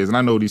more success, and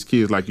I know these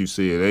kids, like you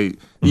said,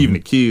 even the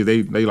kids,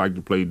 they like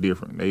to play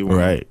different. They want,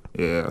 right.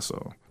 Yeah,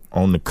 so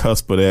on the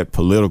cusp of that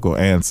political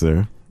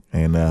answer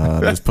and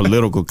this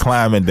political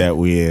climate that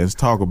we in, let's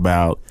talk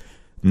about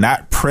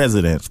not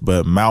presidents,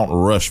 but Mount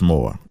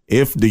Rushmore.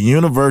 If the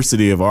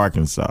University of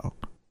Arkansas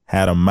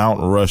had a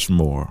Mount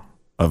Rushmore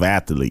of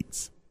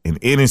athletes in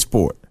any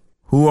sport,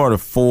 who are the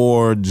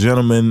 4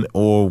 gentlemen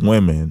or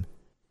women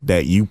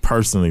that you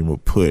personally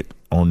would put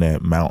on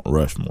that Mount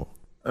Rushmore?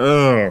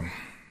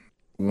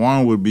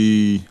 One would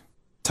be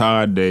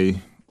Todd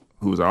Day,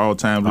 who's an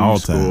all-time leading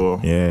scorer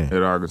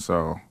at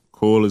Arkansas.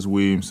 Corliss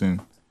Williamson.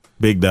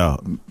 Big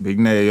dog.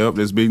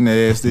 That's Big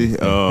Nasty.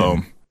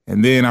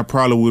 And then I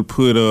probably would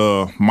put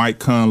Mike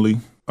Conley,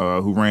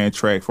 who ran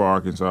track for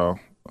Arkansas,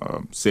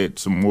 set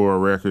some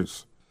world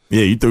records.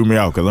 Yeah, you threw me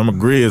out because I'm a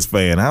Grizz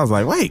fan. I was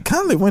like, wait,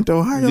 Conley went to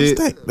Ohio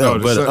State. No,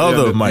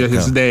 but Mike Conley.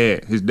 His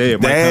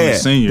dad, Mike Conley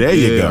Sr. There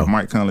you go.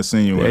 Mike Conley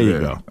Sr. There you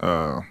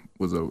go.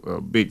 Was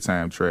a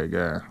big-time track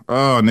guy.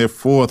 And that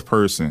 4th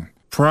person,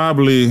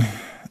 probably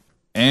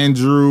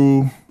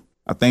Andrew,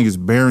 I think it's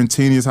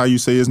Barantini is how you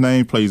say his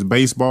name, plays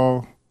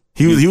baseball.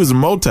 He was a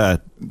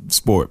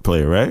multi-sport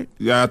player, right?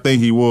 Yeah, I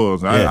think he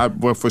was.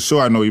 But for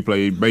sure I know he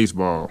played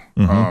baseball.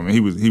 And he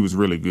was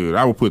really good.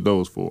 I would put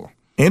those 4.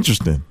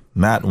 Interesting.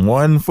 Not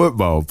one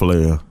football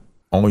player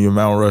on your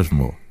Mount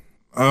Rushmore.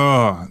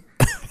 Well,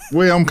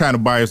 I'm kind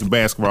of biased to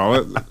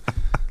basketball.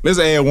 Let's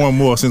add one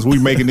more since we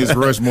making this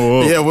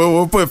Rushmore up. Yeah,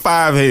 we'll put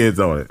 5 heads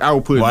on it. I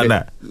will put. Why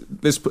not?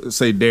 Let's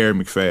say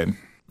Darren McFadden.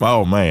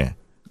 Oh man,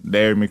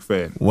 Darren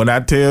McFadden. When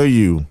I tell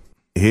you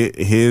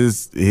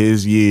his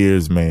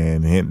years,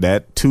 man,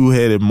 that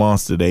 2-headed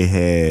monster they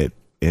had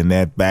in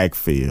that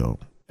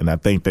backfield, and I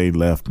think they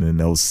left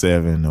in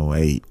 07,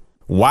 08.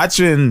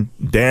 Watching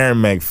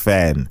Darren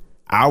McFadden,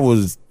 I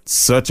was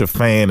such a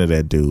fan of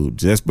that dude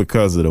just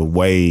because of the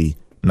way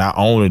not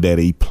only that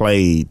he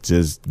played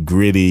just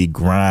gritty,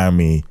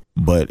 grimy,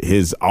 but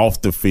his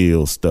off the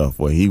field stuff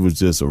where he was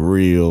just a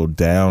real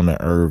down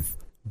to earth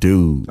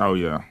dude. Oh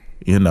yeah.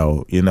 His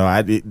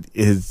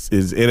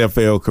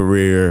NFL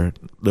career, a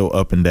little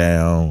up and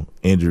down,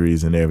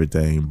 injuries and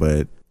everything,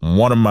 but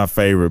one of my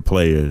favorite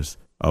players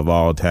of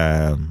all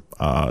time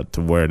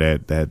to wear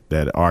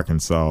that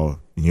Arkansas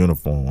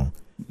uniform.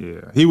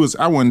 Yeah, he was.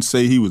 I wouldn't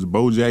say he was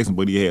Bo Jackson,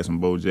 but he had some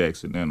Bo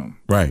Jackson in him.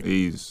 Right.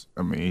 He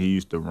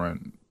used to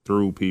run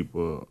through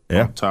people,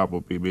 on top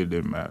of people. It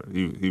didn't matter.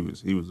 He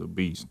was a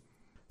beast.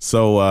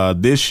 So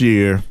this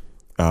year,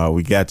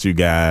 we got you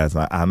guys.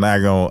 I'm not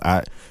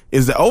gonna.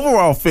 Is the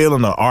overall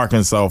feeling of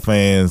Arkansas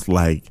fans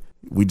like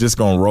we just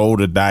gonna roll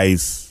the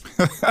dice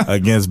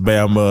against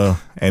Bama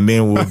and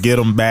then we'll get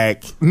them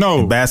back?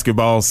 No. In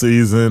basketball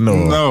season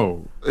or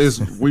no.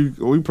 It's we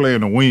playing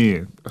to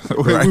win.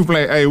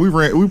 Right.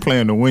 We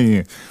playing to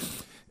win.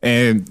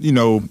 And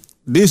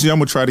this year I'm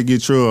gonna try to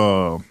get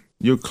your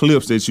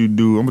clips that you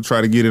do. I'm gonna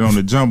try to get it on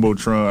the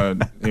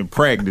jumbotron in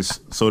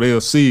practice so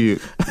they'll see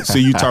it.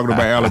 See you talking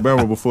about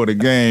Alabama before the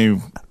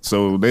game,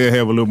 so they'll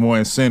have a little more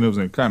incentives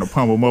and kind of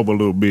pump them up a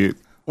little bit.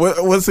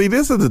 Well, see,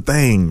 this is the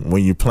thing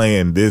when you're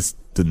playing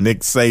the Nick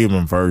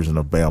Saban version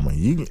of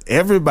Bama.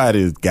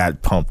 Everybody's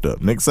got pumped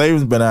up. Nick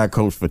Saban's been our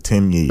coach for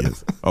 10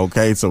 years.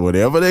 Okay, so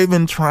whatever they've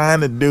been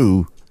trying to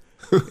do,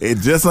 it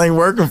just ain't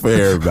working for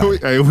everybody.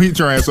 We're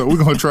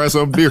gonna try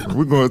something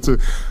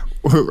different.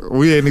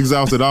 We ain't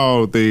exhausted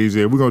all things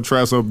yet. We're gonna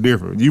try something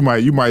different. You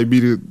might be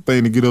the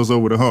thing to get us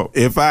over the hump.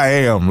 If I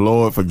am,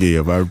 Lord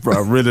forgive. I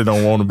really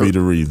don't want to be the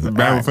reason.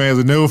 Bama fans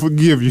will never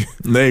forgive you.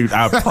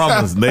 I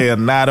promise they are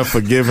not a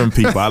forgiving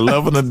people. I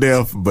love them to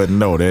death, but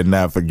no, they're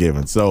not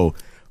forgiving. So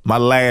my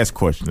last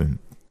question,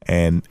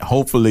 and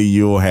hopefully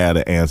you'll have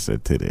the answer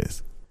to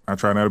this. I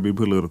try not to be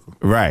political.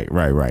 Right.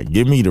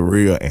 Give me the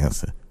real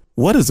answer.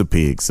 What is a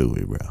pig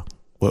suey, bro?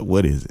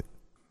 What is it?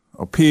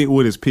 A pig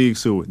with his pig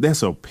suey.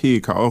 That's a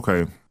pig call.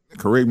 Okay.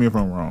 Correct me if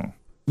I'm wrong.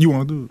 You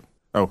want to do it?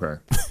 Okay.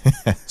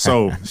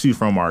 So she's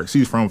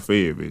from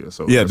Fayetteville.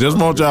 So yeah, just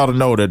want y'all to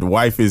know that the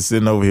wife is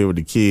sitting over here with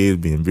the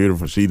kids being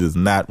beautiful. She does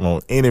not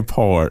want any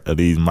part of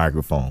these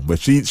microphones. But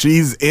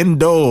she's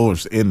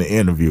indulged in the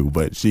interview,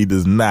 but she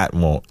does not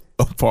want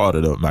a part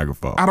of the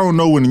microphone. I don't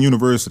know when the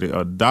university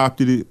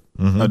adopted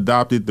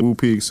the Woo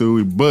Pig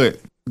Suey, but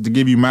to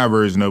give you my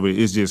version of it,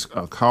 it's just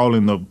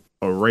calling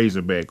a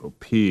Razorback a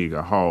pig,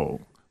 a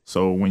hog.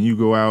 So when you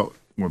go out,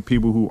 when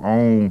people who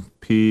own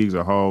pigs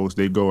or hogs,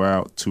 they go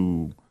out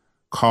to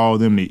call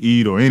them to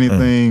eat or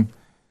anything,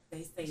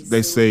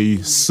 they say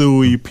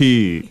suey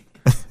pig.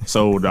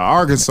 So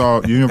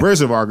the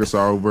University of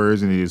Arkansas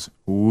version is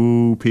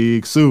Woo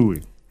Pig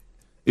Suey.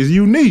 It's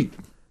unique.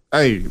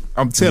 Hey,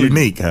 I'm telling you.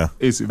 Unique, huh?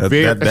 It's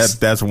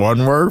that's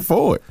one word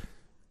for it.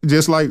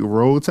 Just like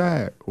Roll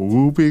Tide,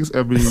 Woo Pigs.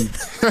 I mean,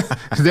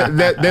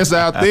 that's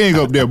our thing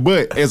up there.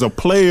 But as a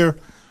player,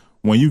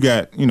 when you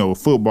got,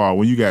 football,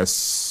 when you got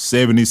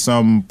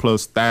 70-something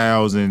plus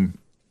thousand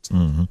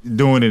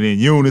doing it in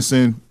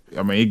unison.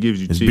 I mean, it gives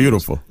you It's chills.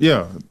 beautiful.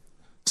 Yeah.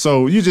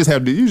 So you just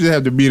have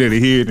to be there to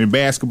hear it. In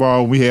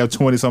basketball, we have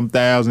 20-some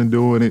thousand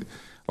doing it.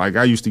 Like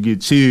I used to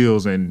get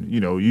chills, and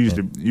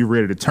you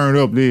ready to turn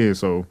up there.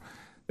 So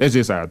that's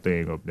just our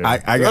thing up there.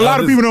 A lot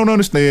of people don't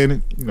understand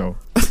it,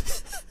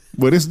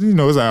 but it's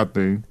it's our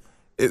thing.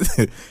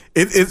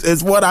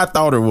 It's what I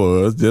thought it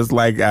was. Just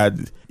like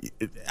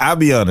I'll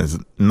be honest,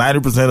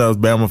 90% of us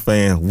Bama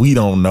fans, we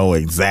don't know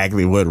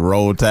exactly what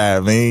Roll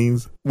Tide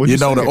means.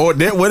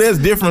 There's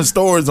different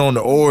stories on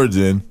the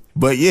origin,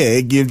 but yeah,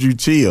 it gives you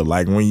chill.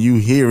 Like when you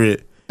hear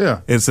it,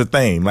 it's a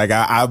thing. Like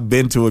I've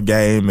been to a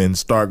game in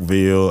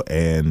Starkville,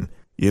 and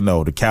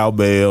the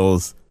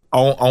cowbells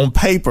on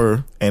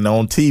paper and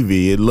on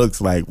TV, it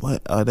looks like,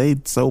 what are they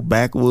so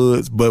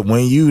backwoods? But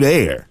when you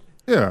there,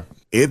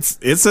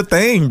 it's a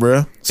thing,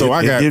 bro. So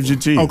it gives you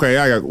chill.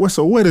 Okay,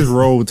 so what is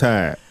Roll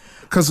Tide?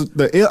 Because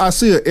I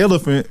see an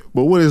elephant,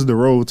 but what is the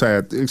Roll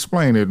Tide?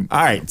 Explain it.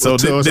 All right, so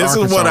this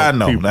is what I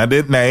know. Now,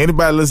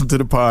 anybody listen to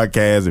the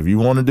podcast, if you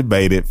want to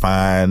debate it,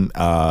 find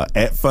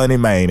at Funny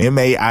Maine,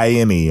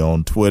 MAINE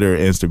on Twitter,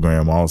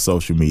 Instagram, all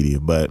social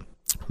media. But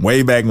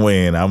way back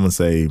when, I'm going to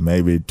say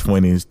maybe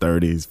 20s,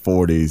 30s,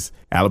 40s,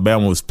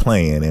 Alabama was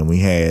playing, and we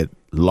had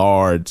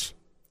large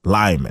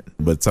linemen.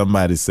 But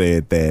somebody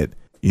said that,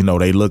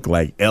 they looked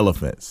like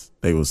elephants.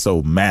 They were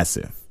so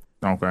massive.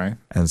 Okay.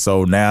 And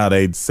so now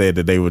they said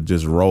that they would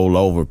just roll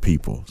over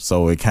people.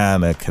 So it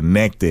kind of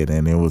connected,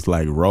 and it was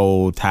like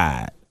Roll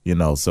Tide,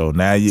 So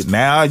now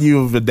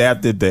you've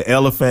adapted the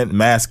elephant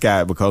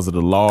mascot because of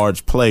the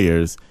large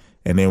players,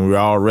 and then we're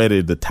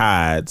already the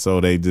Tide.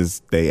 So they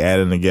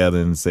added together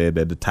and said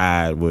that the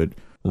Tide would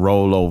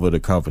roll over the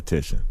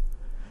competition.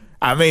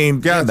 I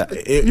mean, that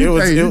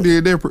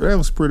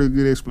was a pretty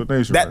good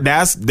explanation.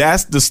 That's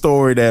the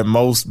story that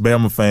most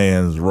Bama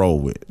fans roll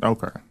with.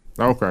 Okay.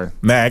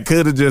 Now, it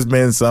could have just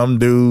been some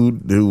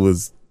dude who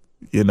was,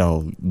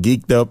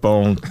 geeked up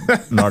on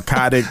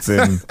narcotics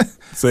and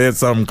said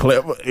something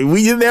clever.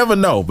 You never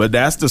know, but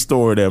that's the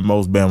story that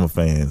most Bama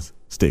fans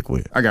stick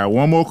with. I got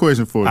one more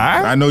question for you.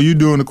 Right. I know you're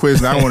doing the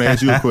question. I want to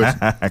ask you a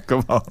question.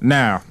 Come on.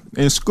 Now,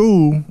 in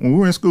school, when we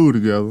were in school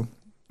together,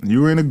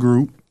 you were in a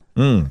group,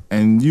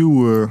 and you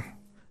were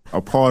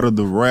a part of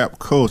the rap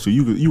culture.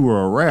 You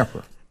were a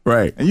rapper.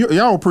 Right. And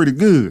y'all were pretty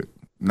good.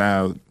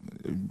 Now,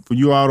 for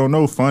you all don't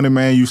know, Funny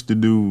Man used to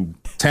do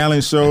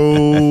talent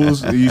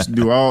shows. He used to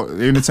do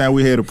anytime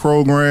we had a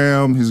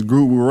program, his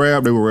group would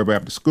rap. They would rap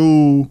after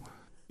school.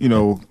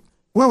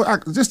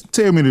 Just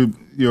tell me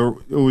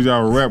what was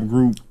y'all rap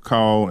group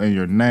called and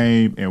your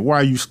name and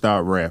why you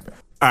stopped rapping.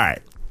 All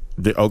right.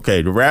 The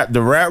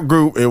rap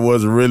group, it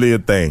was really a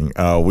thing.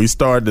 We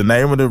started the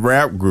name of the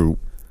rap group.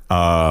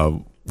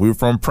 We were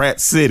from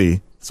Pratt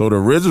City, so the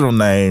original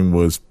name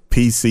was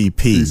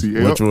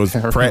PCP, which was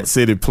Pratt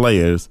City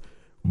Players.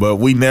 But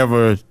we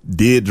never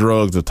did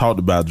drugs or talked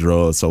about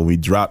drugs, so we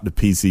dropped the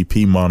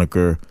PCP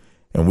moniker,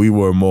 and we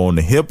were more on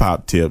the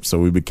hip-hop tip, so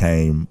we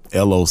became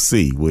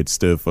LOC, which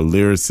stood for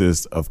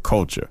Lyricist of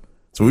Culture.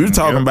 So we were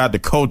talking about the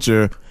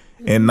culture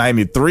in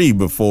 93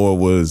 before it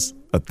was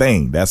a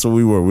thing. That's what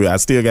we were. I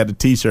still got the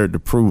T-shirt to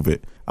prove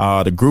it.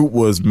 The group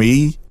was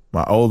me,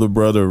 my older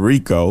brother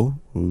Rico,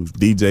 who's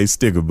DJ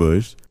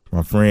Stickerbush,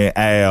 my friend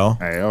Al,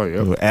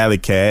 Alley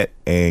Cat,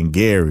 and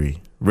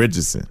Gary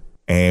Richardson.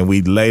 And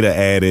we later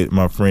added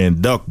my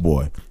friend Duck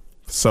Boy.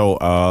 So,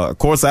 of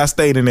course, I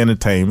stayed in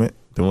entertainment,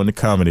 doing the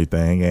comedy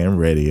thing and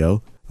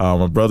radio.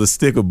 My brother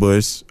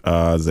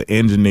Stickerbush is an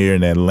engineer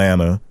in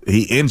Atlanta.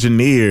 He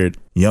engineered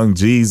Young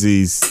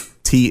Jeezy's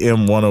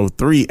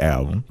TM103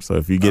 album. So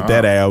if you get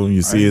that album,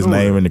 you see his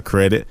name in the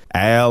credit.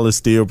 Al is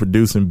still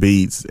producing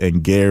beats,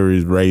 and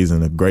Gary's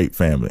raising a great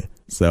family.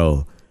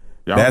 So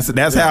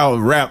that's how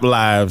rap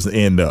lives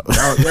end up.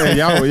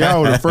 Y'all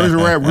were the first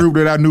rap group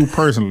that I knew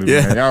personally.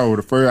 Man. Y'all were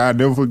the first. I'll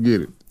never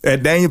forget it.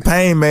 At Daniel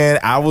Payne, man,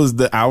 I was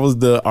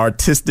the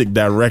artistic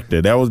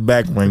director. That was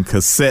back when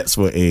cassettes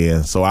were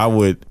in. So I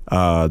would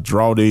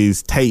draw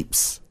these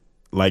tapes,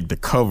 like the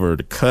cover,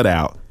 the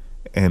cutout,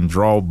 and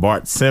draw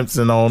Bart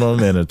Simpson on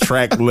them and a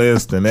track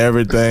list and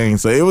everything.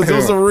 So it was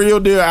just a real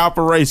deal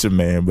operation,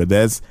 man. But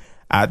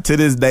to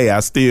this day,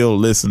 I still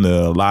listen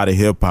to a lot of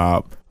hip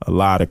hop, a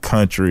lot of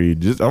country.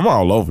 I'm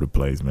all over the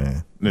place,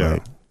 man. Yeah.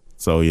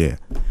 So yeah.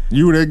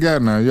 You were that guy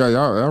now.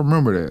 I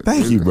remember that.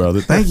 Thank you,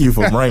 brother. Thank you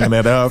for bringing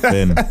that up.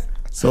 And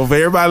so for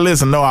everybody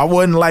listening, no, I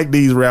wasn't like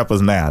these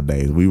rappers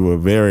nowadays. We were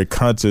very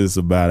conscious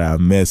about our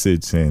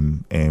message,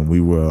 and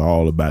we were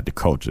all about the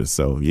culture.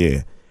 So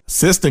yeah.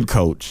 Assistant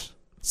coach,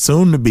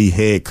 soon to be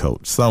head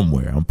coach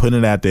somewhere. I'm putting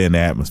it out there in the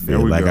atmosphere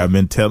like I've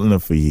been telling them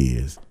for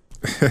years.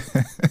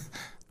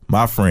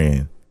 My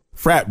friend,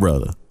 frat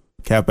brother,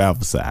 Kappa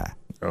Alpha Psi.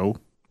 Oh.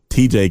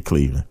 TJ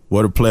Cleveland.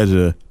 What a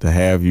pleasure to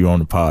have you on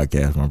the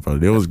podcast, my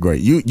brother. It was great.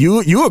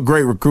 You a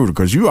great recruiter,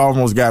 because you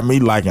almost got me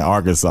liking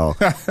Arkansas.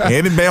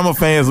 Any Bama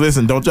fans,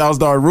 listen, don't y'all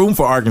start rooting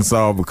for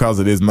Arkansas because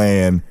of this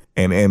man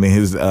and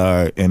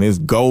his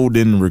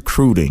golden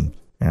recruiting.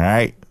 All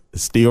right?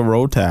 Still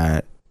Roll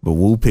Tide, but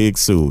Woo Pig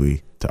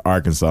Suey to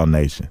Arkansas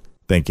Nation.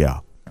 Thank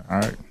y'all. All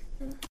right.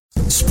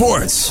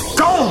 Sports.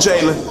 Go,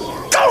 Jalen.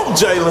 Go,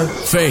 Jalen.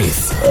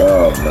 Faith.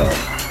 Oh, no.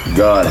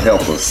 God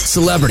help us.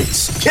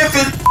 Celebrities. Kiff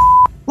it.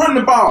 Run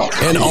the ball.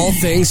 And all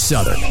things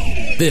Southern.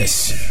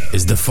 This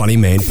is the Funny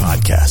Maine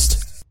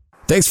Podcast.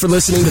 Thanks for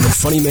listening to the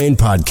Funny Maine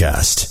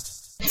Podcast.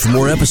 For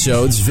more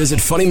episodes, visit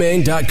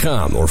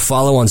funnymaine.com or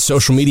follow on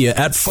social media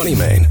at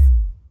funnymaine.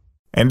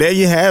 And there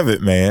you have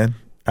it, man.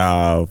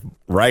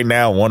 Right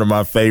now, one of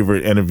my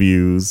favorite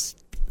interviews,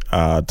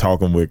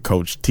 talking with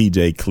Coach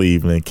TJ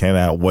Cleveland.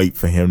 Cannot wait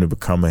for him to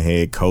become a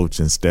head coach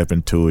and step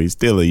into it. He's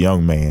still a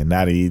young man.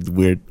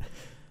 We're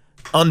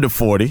under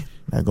 40.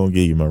 Not going to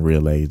give you my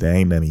real age. That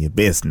ain't none of your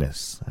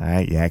business. All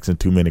right? You're asking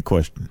too many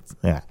questions.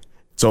 Yeah.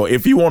 So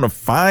if you want to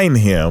find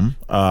him,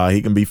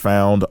 he can be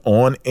found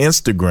on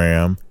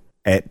Instagram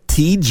at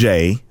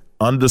TJ_Cleeve,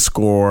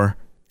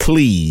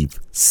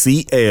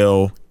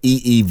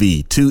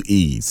 CLEEV, 2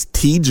 E's,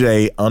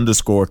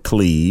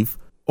 TJ_Cleeve,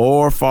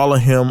 or follow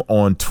him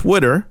on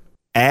Twitter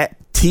at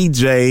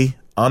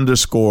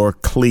TJ_Cleveland,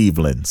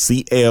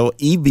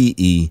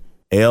 CLEVELAND.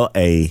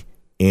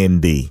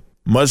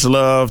 Much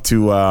love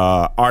to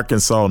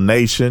Arkansas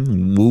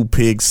Nation, Woo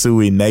Pig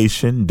Suey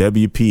Nation,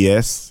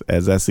 WPS,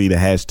 as I see the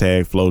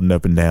hashtag floating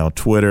up and down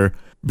Twitter.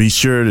 Be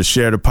sure to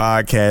share the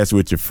podcast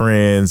with your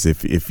friends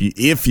if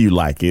you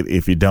like it.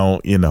 If you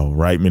don't,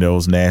 write me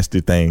those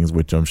nasty things,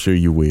 which I'm sure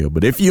you will.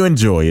 But if you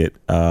enjoy it,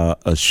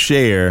 a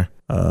share,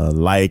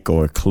 like,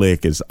 or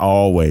click is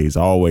always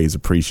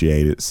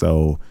appreciated.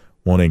 So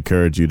want to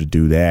encourage you to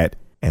do that.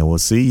 And we'll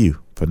see you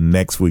for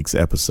next week's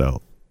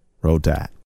episode. Roll Tide.